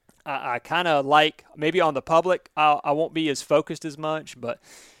 I kind of like, maybe on the public, I won't be as focused as much, but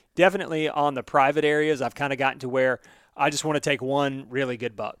definitely on the private areas, I've kind of gotten to where I just want to take one really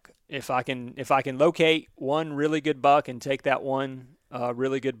good buck. If I can locate one really good buck and take that one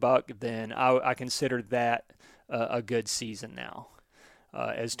really good buck, then I consider that a good season now.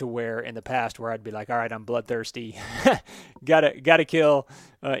 As to where in the past where I'd be like, all right, I'm bloodthirsty, gotta kill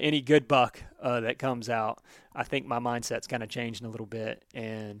any good buck that comes out. I think my mindset's kind of changing a little bit,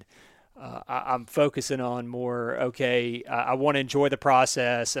 and I'm focusing on more, okay, I want to enjoy the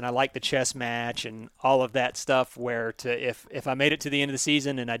process, and I like the chess match and all of that stuff, where if I made it to the end of the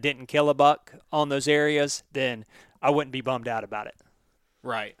season and I didn't kill a buck on those areas, then I wouldn't be bummed out about it.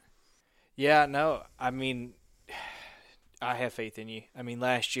 Right. Yeah, no, I mean, I have faith in you. I mean,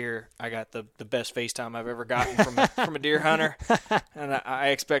 last year I got the best FaceTime I've ever gotten from a deer hunter, and I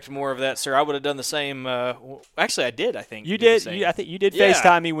expect more of that, sir. I would have done the same. Actually, I did. I think you did. I think you did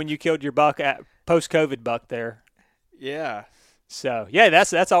FaceTime me when you killed your buck at post-COVID buck there. Yeah. So yeah,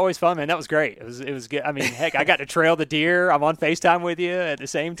 that's always fun, man. That was great. It was good. I mean, heck, I got to trail the deer. I'm on FaceTime with you at the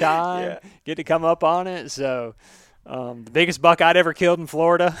same time. Yeah. Get to come up on it. So the biggest buck I'd ever killed in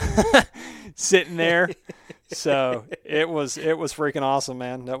Florida, sitting there. So it was freaking awesome,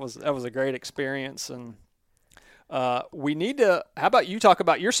 man. That was a great experience. And we need to. How about you talk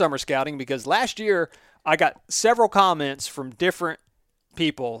about your summer scouting? Because last year I got several comments from different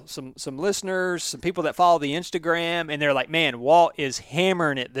people, some listeners, some people that follow the Instagram, and they're like, "Man, Walt is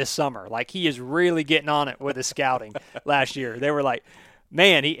hammering it this summer. Like, he is really getting on it with his scouting." Last year, they were like,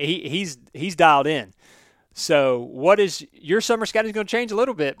 "Man, he's dialed in." So, what is your summer scouting going to change a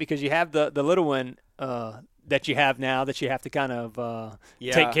little bit, because you have the little one that you have now that you have to kind of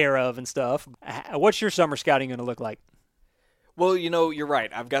take care of and stuff. What's your summer scouting going to look like? Well, you're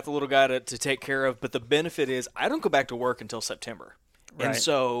right. I've got the little guy to take care of, but the benefit is I don't go back to work until September. Right. And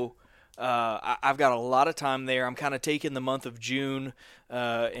so I've got a lot of time there. I'm kind of taking the month of June,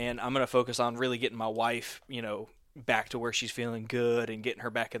 and I'm going to focus on really getting my wife, back to where she's feeling good and getting her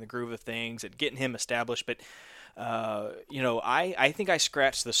back in the groove of things and getting him established. But I think I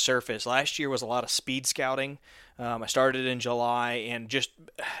scratched the surface. Last year was a lot of speed scouting. I started in July, and just,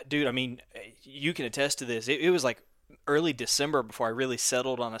 dude, I mean, you can attest to this. It was like early December before I really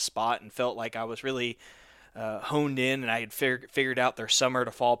settled on a spot and felt like I was really honed in, and I had figured out their summer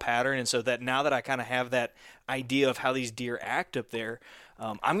to fall pattern. And so that now that I kind of have that idea of how these deer act up there,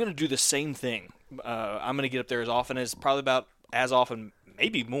 I'm going to do the same thing. I'm going to get up there as often,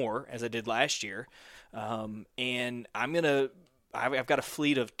 maybe more, as I did last year. And I've got a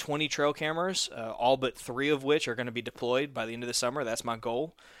fleet of 20 trail cameras, all but 3 of which are going to be deployed by the end of the summer. That's my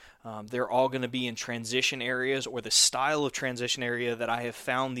goal. They're all going to be in transition areas, or the style of transition area that I have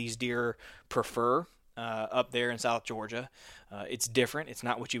found these deer prefer up there in South Georgia. It's different. It's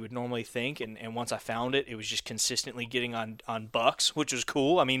not what you would normally think. And once I found it, it was just consistently getting on bucks, which was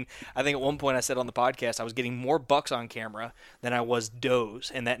cool. I mean, I think at one point I said on the podcast I was getting more bucks on camera than I was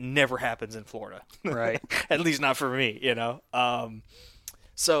does, and that never happens in Florida. Right. At least not for me,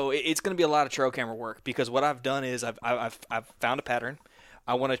 So it's going to be a lot of trail camera work because what I've done is I've found a pattern.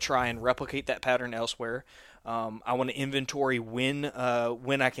 I want to try and replicate that pattern elsewhere. I want to inventory when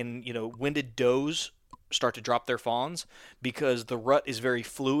I can, when did does start to drop their fawns, because the rut is very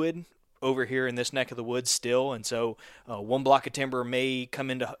fluid over here in this neck of the woods still, and so one block of timber may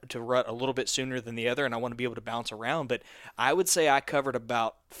come into rut a little bit sooner than the other, and I want to be able to bounce around. But I would say I covered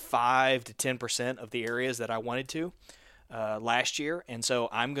about 5 to 10% of the areas that I wanted to last year, and so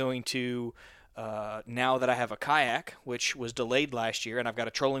I'm going to now that I have a kayak, which was delayed last year, and I've got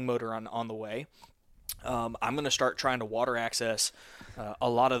a trolling motor on the way. I'm going to start trying to water access a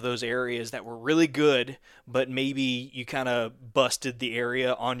lot of those areas that were really good, but maybe you kind of busted the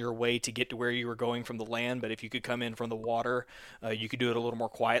area on your way to get to where you were going from the land. But if you could come in from the water, you could do it a little more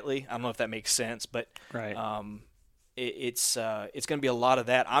quietly. I don't know if that makes sense, but right. It's going to be a lot of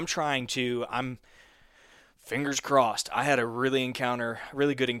that. I'm fingers crossed. I had a really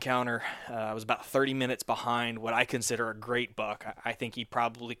good encounter. I was about 30 minutes behind what I consider a great buck. I think he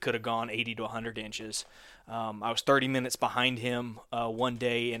probably could have gone 80 to 100 inches. I was 30 minutes behind him one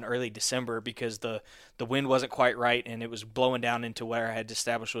day in early December because the wind wasn't quite right, and it was blowing down into where I had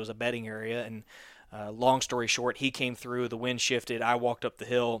established was a bedding area. And long story short, he came through, the wind shifted, I walked up the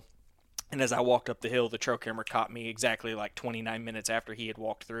hill, and as I walked up the hill, the trail camera caught me exactly like 29 minutes after he had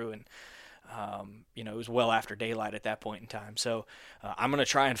walked through, and it was well after daylight at that point in time. So I'm going to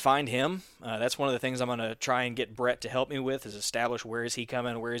try and find him. That's one of the things I'm going to try and get Brett to help me with, is establish where is he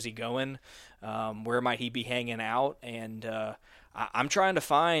coming, where is he going, where might he be hanging out. And I'm trying to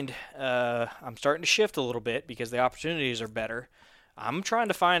find, I'm starting to shift a little bit because the opportunities are better. I'm trying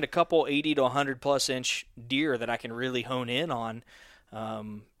to find a couple 80 to 100 plus inch deer that I can really hone in on,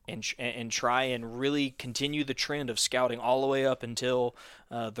 and try and really continue the trend of scouting all the way up until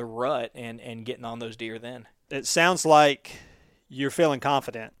the rut and getting on those deer then. It sounds like you're feeling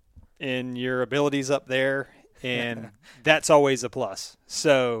confident in your abilities up there, and that's always a plus.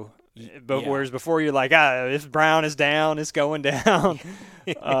 So, whereas before you're like, if Brown is down, it's going down.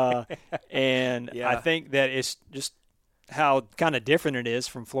 I think that it's just how kind of different it is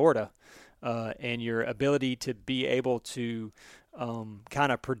from Florida, and your ability to be able to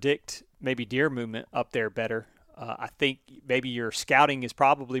kind of predict maybe deer movement up there better. I think maybe your scouting is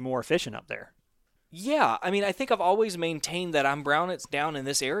probably more efficient up there. Yeah, I mean, I think I've always maintained that I'm Brownets down in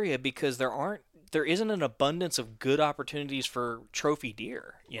this area because there isn't an abundance of good opportunities for trophy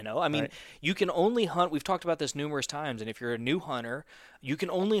deer. I mean, right. You can only hunt. We've talked about this numerous times, and if you're a new hunter, you can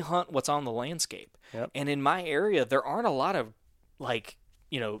only hunt what's on the landscape. Yep. And in my area, there aren't a lot of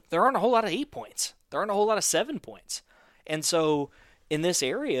there aren't a whole lot of 8 points. There aren't a whole lot of 7 points. And so in this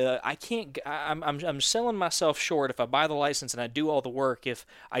area, I'm selling myself short if I buy the license and I do all the work if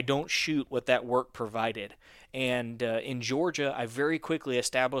I don't shoot what that work provided. And in Georgia, I very quickly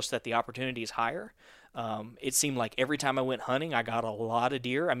established that the opportunity is higher. It seemed like every time I went hunting, I got a lot of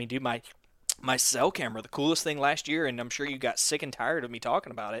deer. I mean, dude, my cell camera, the coolest thing last year, and I'm sure you got sick and tired of me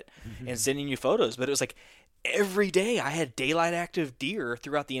talking about it and sending you photos, but it was like every day I had daylight active deer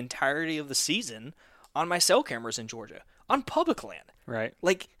throughout the entirety of the season on my cell cameras in Georgia, on public land. Right.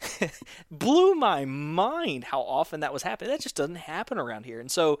 Like, blew my mind how often that was happening. That just doesn't happen around here.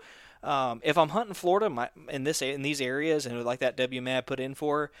 And so if I'm hunting Florida in these areas, and like that WMAD put in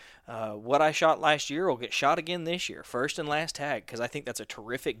for, what I shot last year will get shot again this year, first and last tag, because I think that's a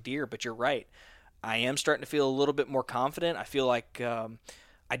terrific deer. But you're right. I am starting to feel a little bit more confident. I feel like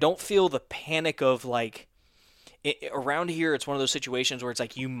I don't feel the panic of like, around here, it's one of those situations where it's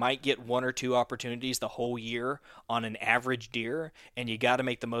like you might get 1 or 2 opportunities the whole year on an average deer, and you got to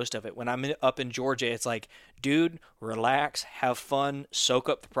make the most of it. When I'm up in Georgia, it's like, dude, relax, have fun, soak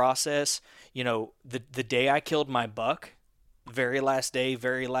up the process. The day I killed my buck, very last day,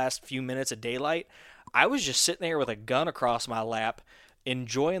 very last few minutes of daylight, I was just sitting there with a gun across my lap,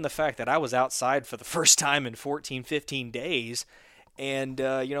 enjoying the fact that I was outside for the first time in 14, 15 days. And,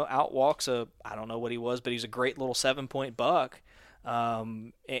 out walks I don't know what he was, but he's a great little 7-point buck.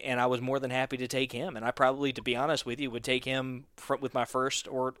 And I was more than happy to take him. And I probably, to be honest with you, would take him with my first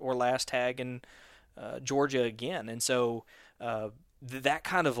or last tag in Georgia again. And so that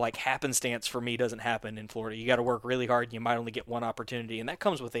kind of like happenstance for me doesn't happen in Florida. You got to work really hard and you might only get one opportunity. And that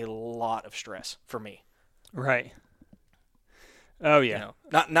comes with a lot of stress for me. Right. Oh yeah.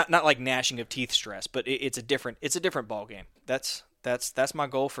 Not like gnashing of teeth stress, but it's a different ball game. That's my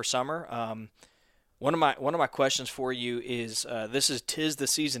goal for summer. One of my questions for you is tis the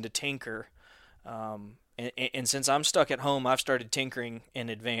season to tinker, and since I'm stuck at home, I've started tinkering in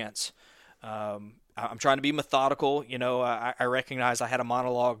advance. I'm trying to be methodical. I recognize I had a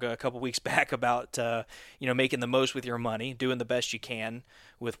monologue a couple weeks back about, making the most with your money, doing the best you can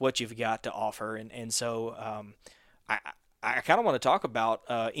with what you've got to offer. And so I kind of want to talk about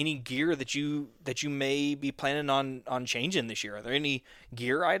any gear that you may be planning on changing this year. Are there any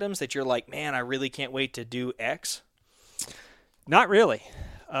gear items that you're like, man, I really can't wait to do X? Not really.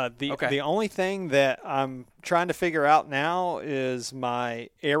 Okay. The only thing that I'm trying to figure out now is my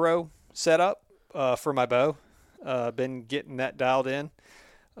arrow setup for my bow. Been getting that dialed in.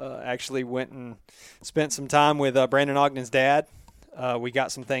 Actually went and spent some time with Brandon Ogden's dad. We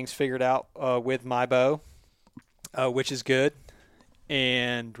got some things figured out with my bow, which is good.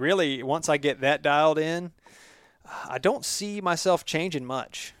 And really, once I get that dialed in, I don't see myself changing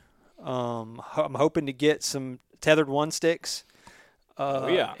much. I'm hoping to get some tethered one sticks.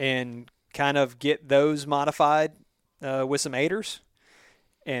 And kind of get those modified with some aiders,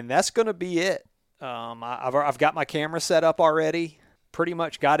 and that's going to be it. I've got my camera set up already, pretty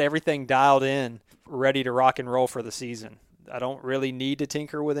much got everything dialed in, ready to rock and roll for the season. I don't really need to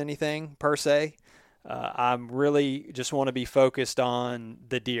tinker with anything per se. I'm really just want to be focused on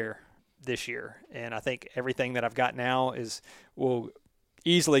the deer this year, and I think everything that I've got now will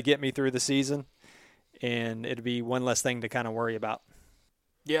easily get me through the season, and it'll be one less thing to kind of worry about.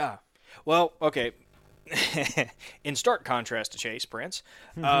 Yeah. Well, okay. In stark contrast to Chase Prince,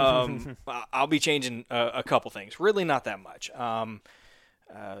 I'll be changing a couple things. Really not that much.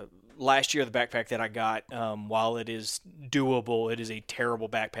 Last year, the backpack that I got, while it is doable, it is a terrible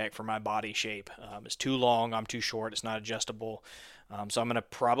backpack for my body shape. It's too long. I'm too short. It's not adjustable. So I'm going to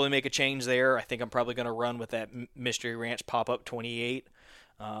probably make a change there. I think I'm probably going to run with that Mystery Ranch Pop-Up 28.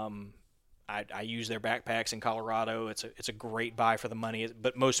 I use their backpacks in Colorado. It's a great buy for the money,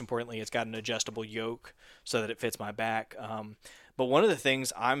 but most importantly, it's got an adjustable yoke so that it fits my back. But one of the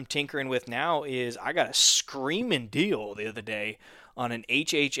things I'm tinkering with now is I got a screaming deal the other day on an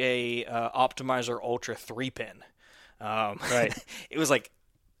HHA Optimizer Ultra 3-pin. Right. It was like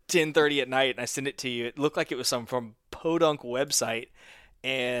 10:30 at night, and I sent it to you. It looked like it was some from Podunk website,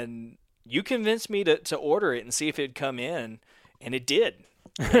 and you convinced me to order it and see if it'd come in, and it did.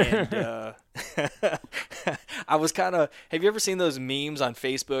 And I was kind of, have you ever seen those memes on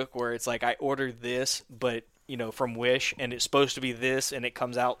Facebook where it's like, I ordered this, but from Wish, and it's supposed to be this, and it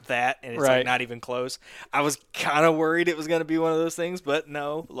comes out that, and it's right. like not even close. I was kind of worried it was going to be one of those things, but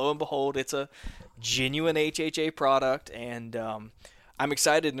no, lo and behold, it's a genuine HHA product, and I'm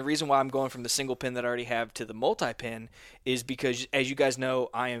excited. And the reason why I'm going from the single pin that I already have to the multi-pin is because, as you guys know,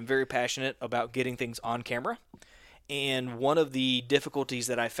 I am very passionate about getting things on camera. And one of the difficulties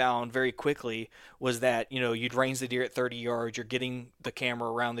that I found very quickly was that, you'd range the deer at 30 yards, you're getting the camera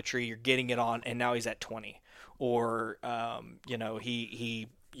around the tree, you're getting it on, and now he's at 20. Or,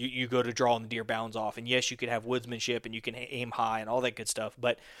 you go to draw and the deer bounds off. And yes, you could have woodsmanship and you can aim high and all that good stuff.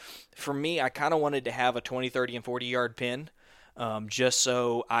 But for me, I kind of wanted to have a 20, 30, and 40-yard pin just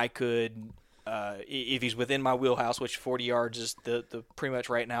so I could, if he's within my wheelhouse, which 40 yards is the pretty much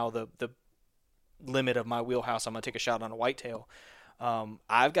right now the limit of my wheelhouse, I'm going to take a shot on a whitetail.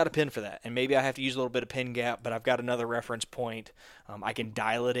 I've got a pin for that, and maybe I have to use a little bit of pin gap, but I've got another reference point. I can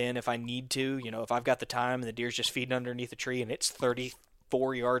dial it in if I need to. If I've got the time and the deer's just feeding underneath a tree and it's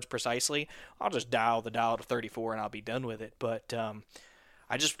 34 yards precisely, I'll just dial to 34 and I'll be done with it. But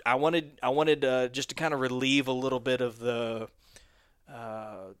I wanted just to kind of relieve a little bit of the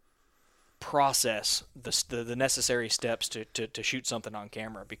process, the necessary steps to shoot something on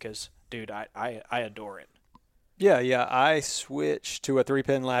camera, because dude, I adore it. Yeah. I switched to a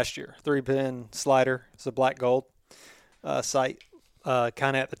 3-pin last year. 3-pin slider. It's a black gold sight, kind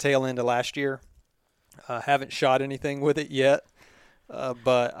of at the tail end of last year. Haven't shot anything with it yet,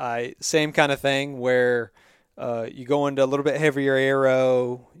 but same kind of thing where you go into a little bit heavier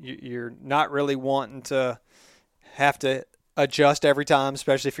arrow. You're not really wanting to have to adjust every time,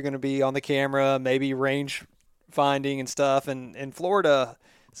 especially if you're going to be on the camera, maybe range finding and stuff. And in Florida,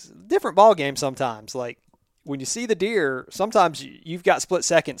 it's a different ball game sometimes. Like when you see the deer, sometimes you've got split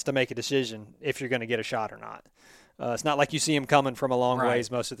seconds to make a decision if you're going to get a shot or not. It's not like you see them coming from a long ways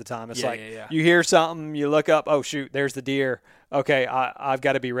most of the time. It's you hear something, you look up, oh shoot, there's the deer. Okay, I've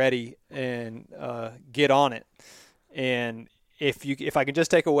got to be ready and get on it. And if I can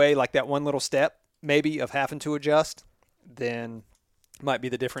just take away like that one little step maybe of having to adjust, then might be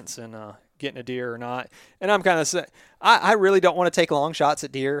the difference in getting a deer or not. And I'm kind of I really don't want to take long shots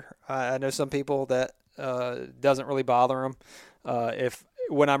at deer. I know some people that doesn't really bother them.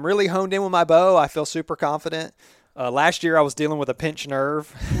 When I'm really honed in with my bow, I feel super confident. Last year I was dealing with a pinched nerve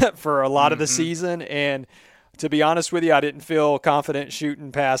for a lot of the season, and to be honest with you, I didn't feel confident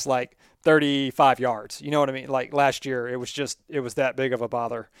shooting past like 35 yards. You know what I mean? Like last year, it was that big of a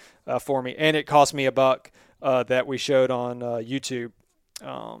bother for me. And it cost me $1 that we showed on YouTube,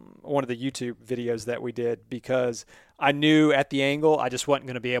 one of the YouTube videos that we did, because I knew at the angle I just wasn't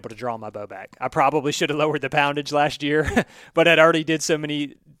going to be able to draw my bow back. I probably should have lowered the poundage last year, but I'd already did so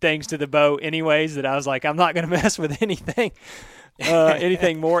many things to the bow anyways that I was like, I'm not going to mess with anything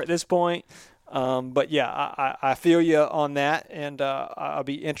more at this point. But yeah, I feel you on that, and I'll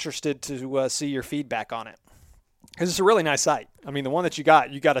be interested to see your feedback on it, because it's a really nice sight. I mean, the one that you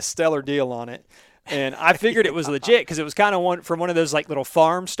got a stellar deal on it, and I figured it was legit because it was kind of from one of those like little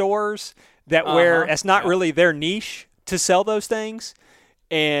farm stores that where it's not really their niche to sell those things,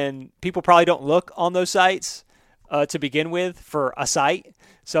 and people probably don't look on those sites to begin with for a sight.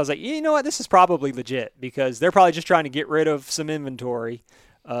 So I was like, you know what, this is probably legit, because they're probably just trying to get rid of some inventory.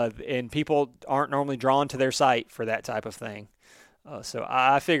 And people aren't normally drawn to their site for that type of thing. So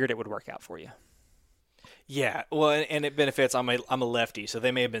I figured it would work out for you. Yeah, well, and it benefits. I'm a lefty, so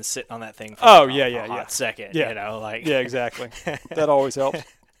they may have been sitting on that thing for a hot second. Yeah. You know, like yeah, exactly. That always helps.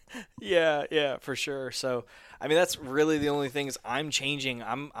 Yeah, for sure. So, I mean, that's really the only things I'm changing.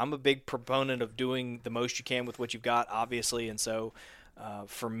 I'm a big proponent of doing the most you can with what you've got, obviously, and so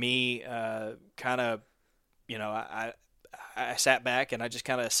for me, kind of, you know, I sat back and I just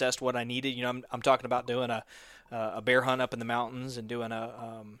kind of assessed what I needed. You know, I'm talking about doing a bear hunt up in the mountains and doing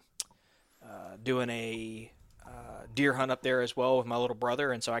a deer hunt up there as well with my little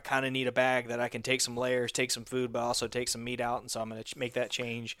brother. And so I kind of need a bag that I can take some layers, take some food, but also take some meat out. And so I'm going to make that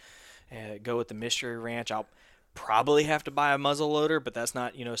change and go with the Mystery Ranch. I'll probably have to buy a muzzle loader, but that's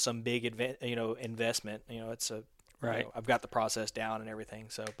not, you know, some big investment. You know, it's right. You know, I've got the process down and everything.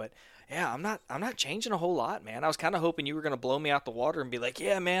 So, but yeah, I'm not changing a whole lot, man. I was kind of hoping you were going to blow me out the water and be like,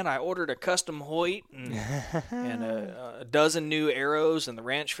 yeah, man, I ordered a custom Hoyt and a dozen new arrows, and the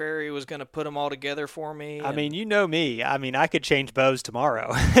Ranch Fairy was going to put them all together for me. I mean, you know me. I mean, I could change bows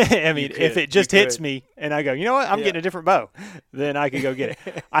tomorrow. I mean, if it just hits me and I go, you know what, I'm getting a different bow, then I could go get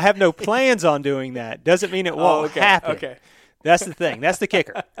it. I have no plans on doing that. Doesn't mean it won't happen. Okay. That's the thing. That's the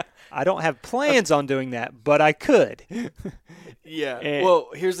kicker. I don't have plans on doing that, but I could. Yeah. Well,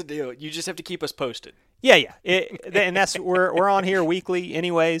 here's the deal. You just have to keep us posted. Yeah. And that's we're on here weekly,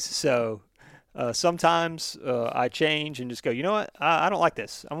 anyways. So sometimes I change and just go, you know what? I don't like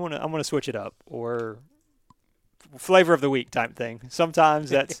this. I'm gonna switch it up, or flavor of the week type thing.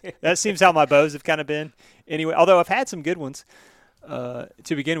 Sometimes that seems how my bows have kind of been. Anyway, although I've had some good ones. To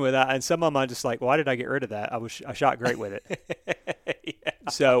begin with, and some of them I'm just like, why did I get rid of that? I shot great with it. Yeah.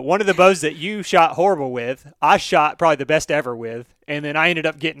 So one of the bows that you shot horrible with, I shot probably the best ever with, and then I ended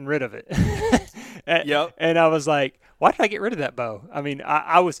up getting rid of it. Yep. And I was like, why did I get rid of that bow? I mean,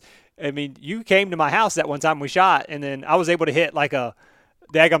 you came to my house that one time we shot, and then I was able to hit like a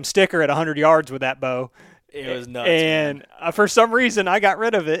daggum sticker at 100 yards with that bow. It was nuts. And for some reason, I got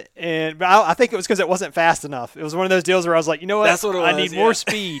rid of it. And I think it was because it wasn't fast enough. It was one of those deals where I was like, you know what? That's what it was, I need more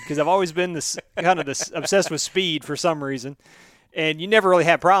speed, because I've always been this obsessed with speed for some reason. And you never really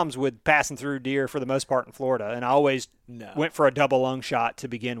had problems with passing through deer for the most part in Florida. And I always went for a double lung shot to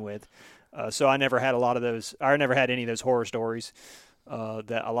begin with. So I never had a lot of those. I never had any of those horror stories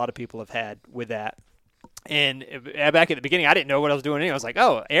that a lot of people have had with that. And back at the beginning, I didn't know what I was doing anyway. I was like,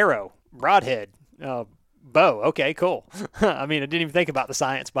 oh, arrow, broadhead, bow. Okay, cool. I mean, I didn't even think about the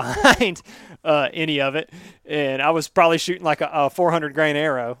science behind any of it. And I was probably shooting like a 400 grain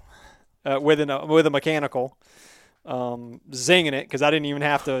arrow with a mechanical, zinging it, because I didn't even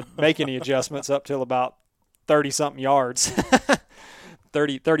have to make any adjustments up till about 30-something yards.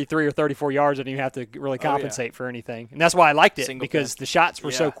 33 or 34 yards, I didn't even have to really compensate for anything. And that's why I liked it, because the shots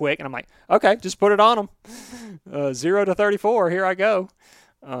were so quick. And I'm like, okay, just put it on them. 0 to 34, here I go.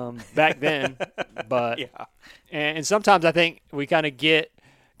 Back then, but and sometimes I think we kind of get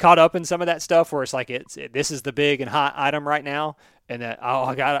caught up in some of that stuff where it's like this is the big and hot item right now, and that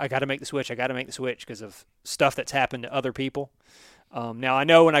I got to make the switch. I got to make the switch because of stuff that's happened to other people. Now I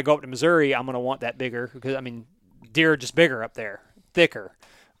know when I go up to Missouri, I'm going to want that bigger, because I mean, deer are just bigger up there, thicker,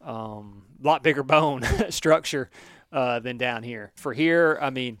 lot bigger bone structure than down here. For here, I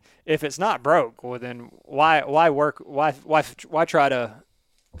mean, if it's not broke, well then why try to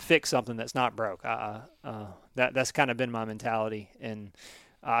fix something that's not broke? That's kind of been my mentality, and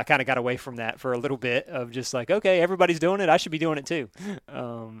I kind of got away from that for a little bit of just like, okay, everybody's doing it, I should be doing it too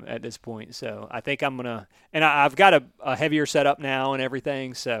at this point. So I think I'm gonna, and I've got a heavier setup now and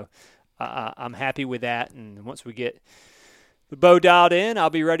everything, so I'm happy with that. And once we get the bow dialed in, I'll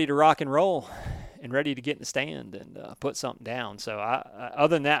be ready to rock and roll and ready to get in the stand and put something down. So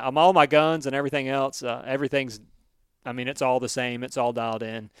other than that, all my guns and everything else, everything's I mean, it's all the same. It's all dialed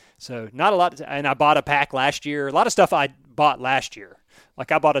in. So not a lot. And I bought a pack last year. A lot of stuff I bought last year.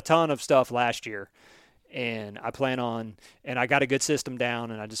 Like I bought a ton of stuff last year. And I plan on, and I got a good system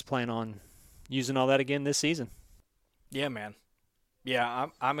down, and I just plan on using all that again this season. Yeah, man. Yeah,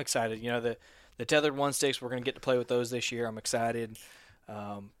 I'm excited. You know, the tethered one sticks, we're going to get to play with those this year. I'm excited.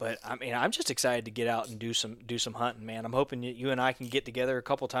 But I mean, I'm just excited to get out and do some hunting, man. I'm hoping you and I can get together a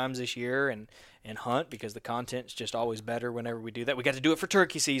couple times this year and hunt, because the content's just always better whenever we do that. We got to do it for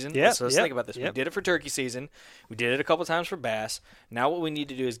turkey season. Yeah. So let's think about this. Yep. We did it for turkey season. We did it a couple times for bass. Now what we need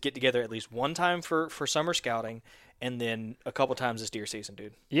to do is get together at least one time for summer scouting, and then a couple times this deer season,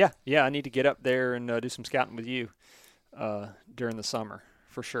 dude. Yeah. I need to get up there and do some scouting with you during the summer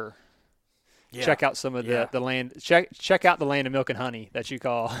for sure. Yeah. Check out some of the land. Check out the land of milk and honey that you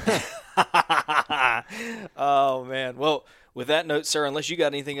call. Oh man. Well, with that note, sir, unless you got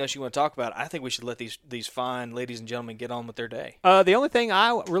anything else you want to talk about, I think we should let these fine ladies and gentlemen get on with their day. The only thing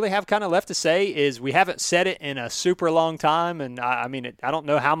I really have kind of left to say is we haven't said it in a super long time, and I mean, I don't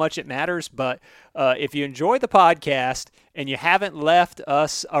know how much it matters, but if you enjoy the podcast and you haven't left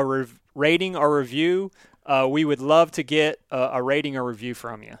us a rating or review, we would love to get a rating or review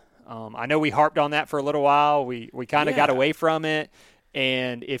from you. I know we harped on that for a little while. We kind of got away from it.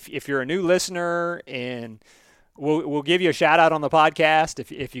 And if you're a new listener, and we'll give you a shout out on the podcast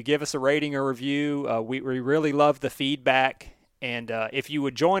if you give us a rating or review. We really love the feedback. And if you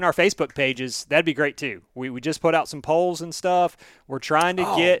would join our Facebook pages, that'd be great too. We just put out some polls and stuff. We're trying to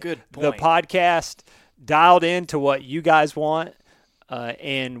get the podcast dialed into what you guys want.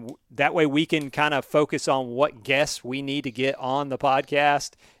 And that way we can kind of focus on what guests we need to get on the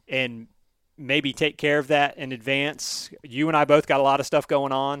podcast and maybe take care of that in advance. You and I both got a lot of stuff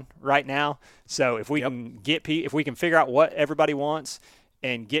going on right now. So if we can if we can figure out what everybody wants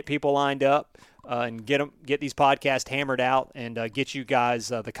and get people lined up and get these podcasts hammered out and get you guys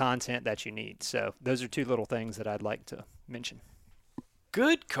the content that you need. So those are two little things that I'd like to mention.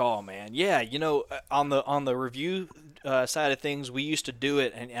 Good call, man. Yeah, you know, on the review side of things, we used to do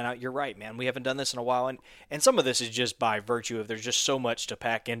it, and you're right, man. We haven't done this in a while, and some of this is just by virtue of there's just so much to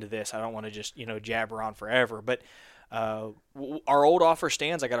pack into this. I don't want to just jabber on forever, but our old offer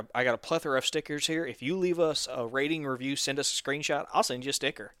stands. I got a plethora of stickers here. If you leave us a rating review, send us a screenshot, I'll send you a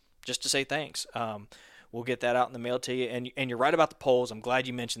sticker just to say thanks. We'll get that out in the mail to you. And you're right about the polls. I'm glad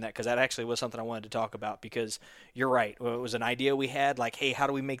you mentioned that, because that actually was something I wanted to talk about, because you're right. It was an idea we had, like, hey, how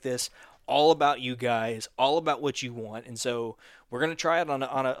do we make this all about you guys, all about what you want? And so we're going to try it on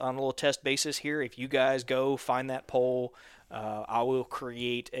a little test basis here. If you guys go find that poll, I will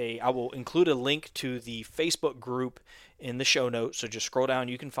include a link to the Facebook group in the show notes. So just scroll down,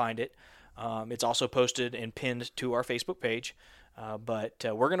 you can find it. It's also posted and pinned to our Facebook page. But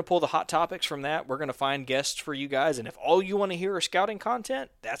we're going to pull the hot topics from that. We're going to find guests for you guys. And if all you want to hear is scouting content,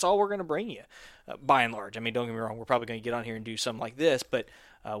 that's all we're going to bring you, by and large. I mean, don't get me wrong. We're probably going to get on here and do something like this. But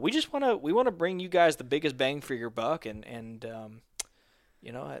we want to bring you guys the biggest bang for your buck. And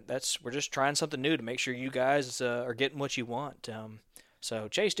we're just trying something new to make sure you guys are getting what you want. So,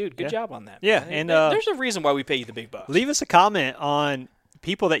 Chase, dude, good job on that. Yeah. Man. And there's a reason why we pay you the big bucks. Leave us a comment on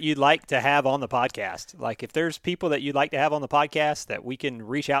people that you'd like to have on the podcast. Like, if there's people that you'd like to have on the podcast that we can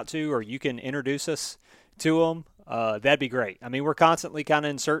reach out to, or you can introduce us to them, that'd be great. I mean, we're constantly kind of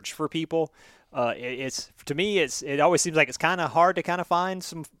in search for people. It always seems like it's kind of hard to kind of find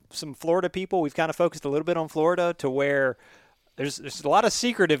some Florida people. We've kind of focused a little bit on Florida, to where there's a lot of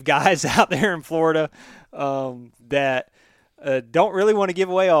secretive guys out there in Florida that don't really want to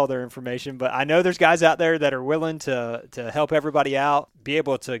give away all their information, but I know there's guys out there that are willing to help everybody out, be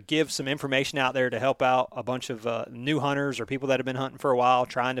able to give some information out there to help out a bunch of new hunters or people that have been hunting for a while,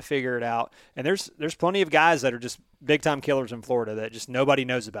 trying to figure it out. And there's plenty of guys that are just big-time killers in Florida that just nobody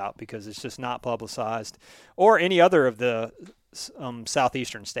knows about, because it's just not publicized, or any other of the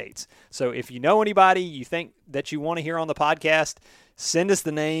southeastern states. So if you know anybody you think that you want to hear on the podcast, send us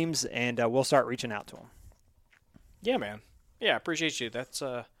the names, and we'll start reaching out to them. Yeah, man. Yeah, I appreciate you. That's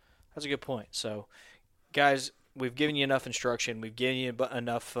a good point. So, guys, we've given you enough instruction. We've given you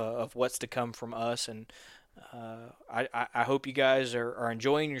enough of what's to come from us, and I hope you guys are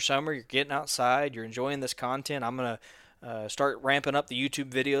enjoying your summer. You're getting outside. You're enjoying this content. I'm going to start ramping up the YouTube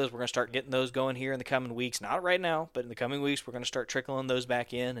videos. We're going to start getting those going here in the coming weeks. Not right now, but in the coming weeks, we're going to start trickling those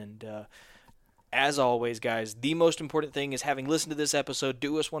back in. And as always, guys, the most important thing is, having listened to this episode,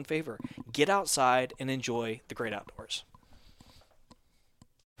 do us one favor. Get outside and enjoy the great outdoors.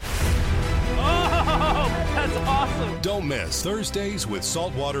 Oh, that's awesome. Don't miss Thursdays with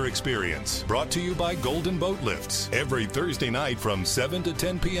Saltwater Experience, brought to you by Golden Boat Lifts, every Thursday night from 7 to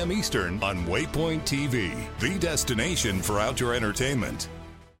 10 p.m. Eastern on Waypoint TV, the destination for outdoor entertainment.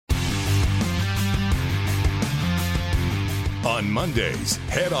 On Mondays,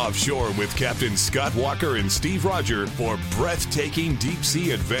 head offshore with Captain Scott Walker and Steve Roger for breathtaking deep-sea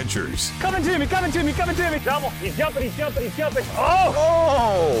adventures. Coming to me. Double. He's jumping.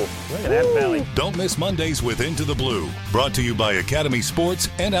 Oh! Look at that belly. Don't miss Mondays with Into the Blue, brought to you by Academy Sports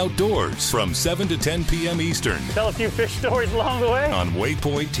and Outdoors from 7 to 10 p.m. Eastern Tell a few fish stories along the way. on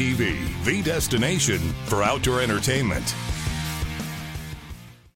Waypoint TV, the destination for outdoor entertainment.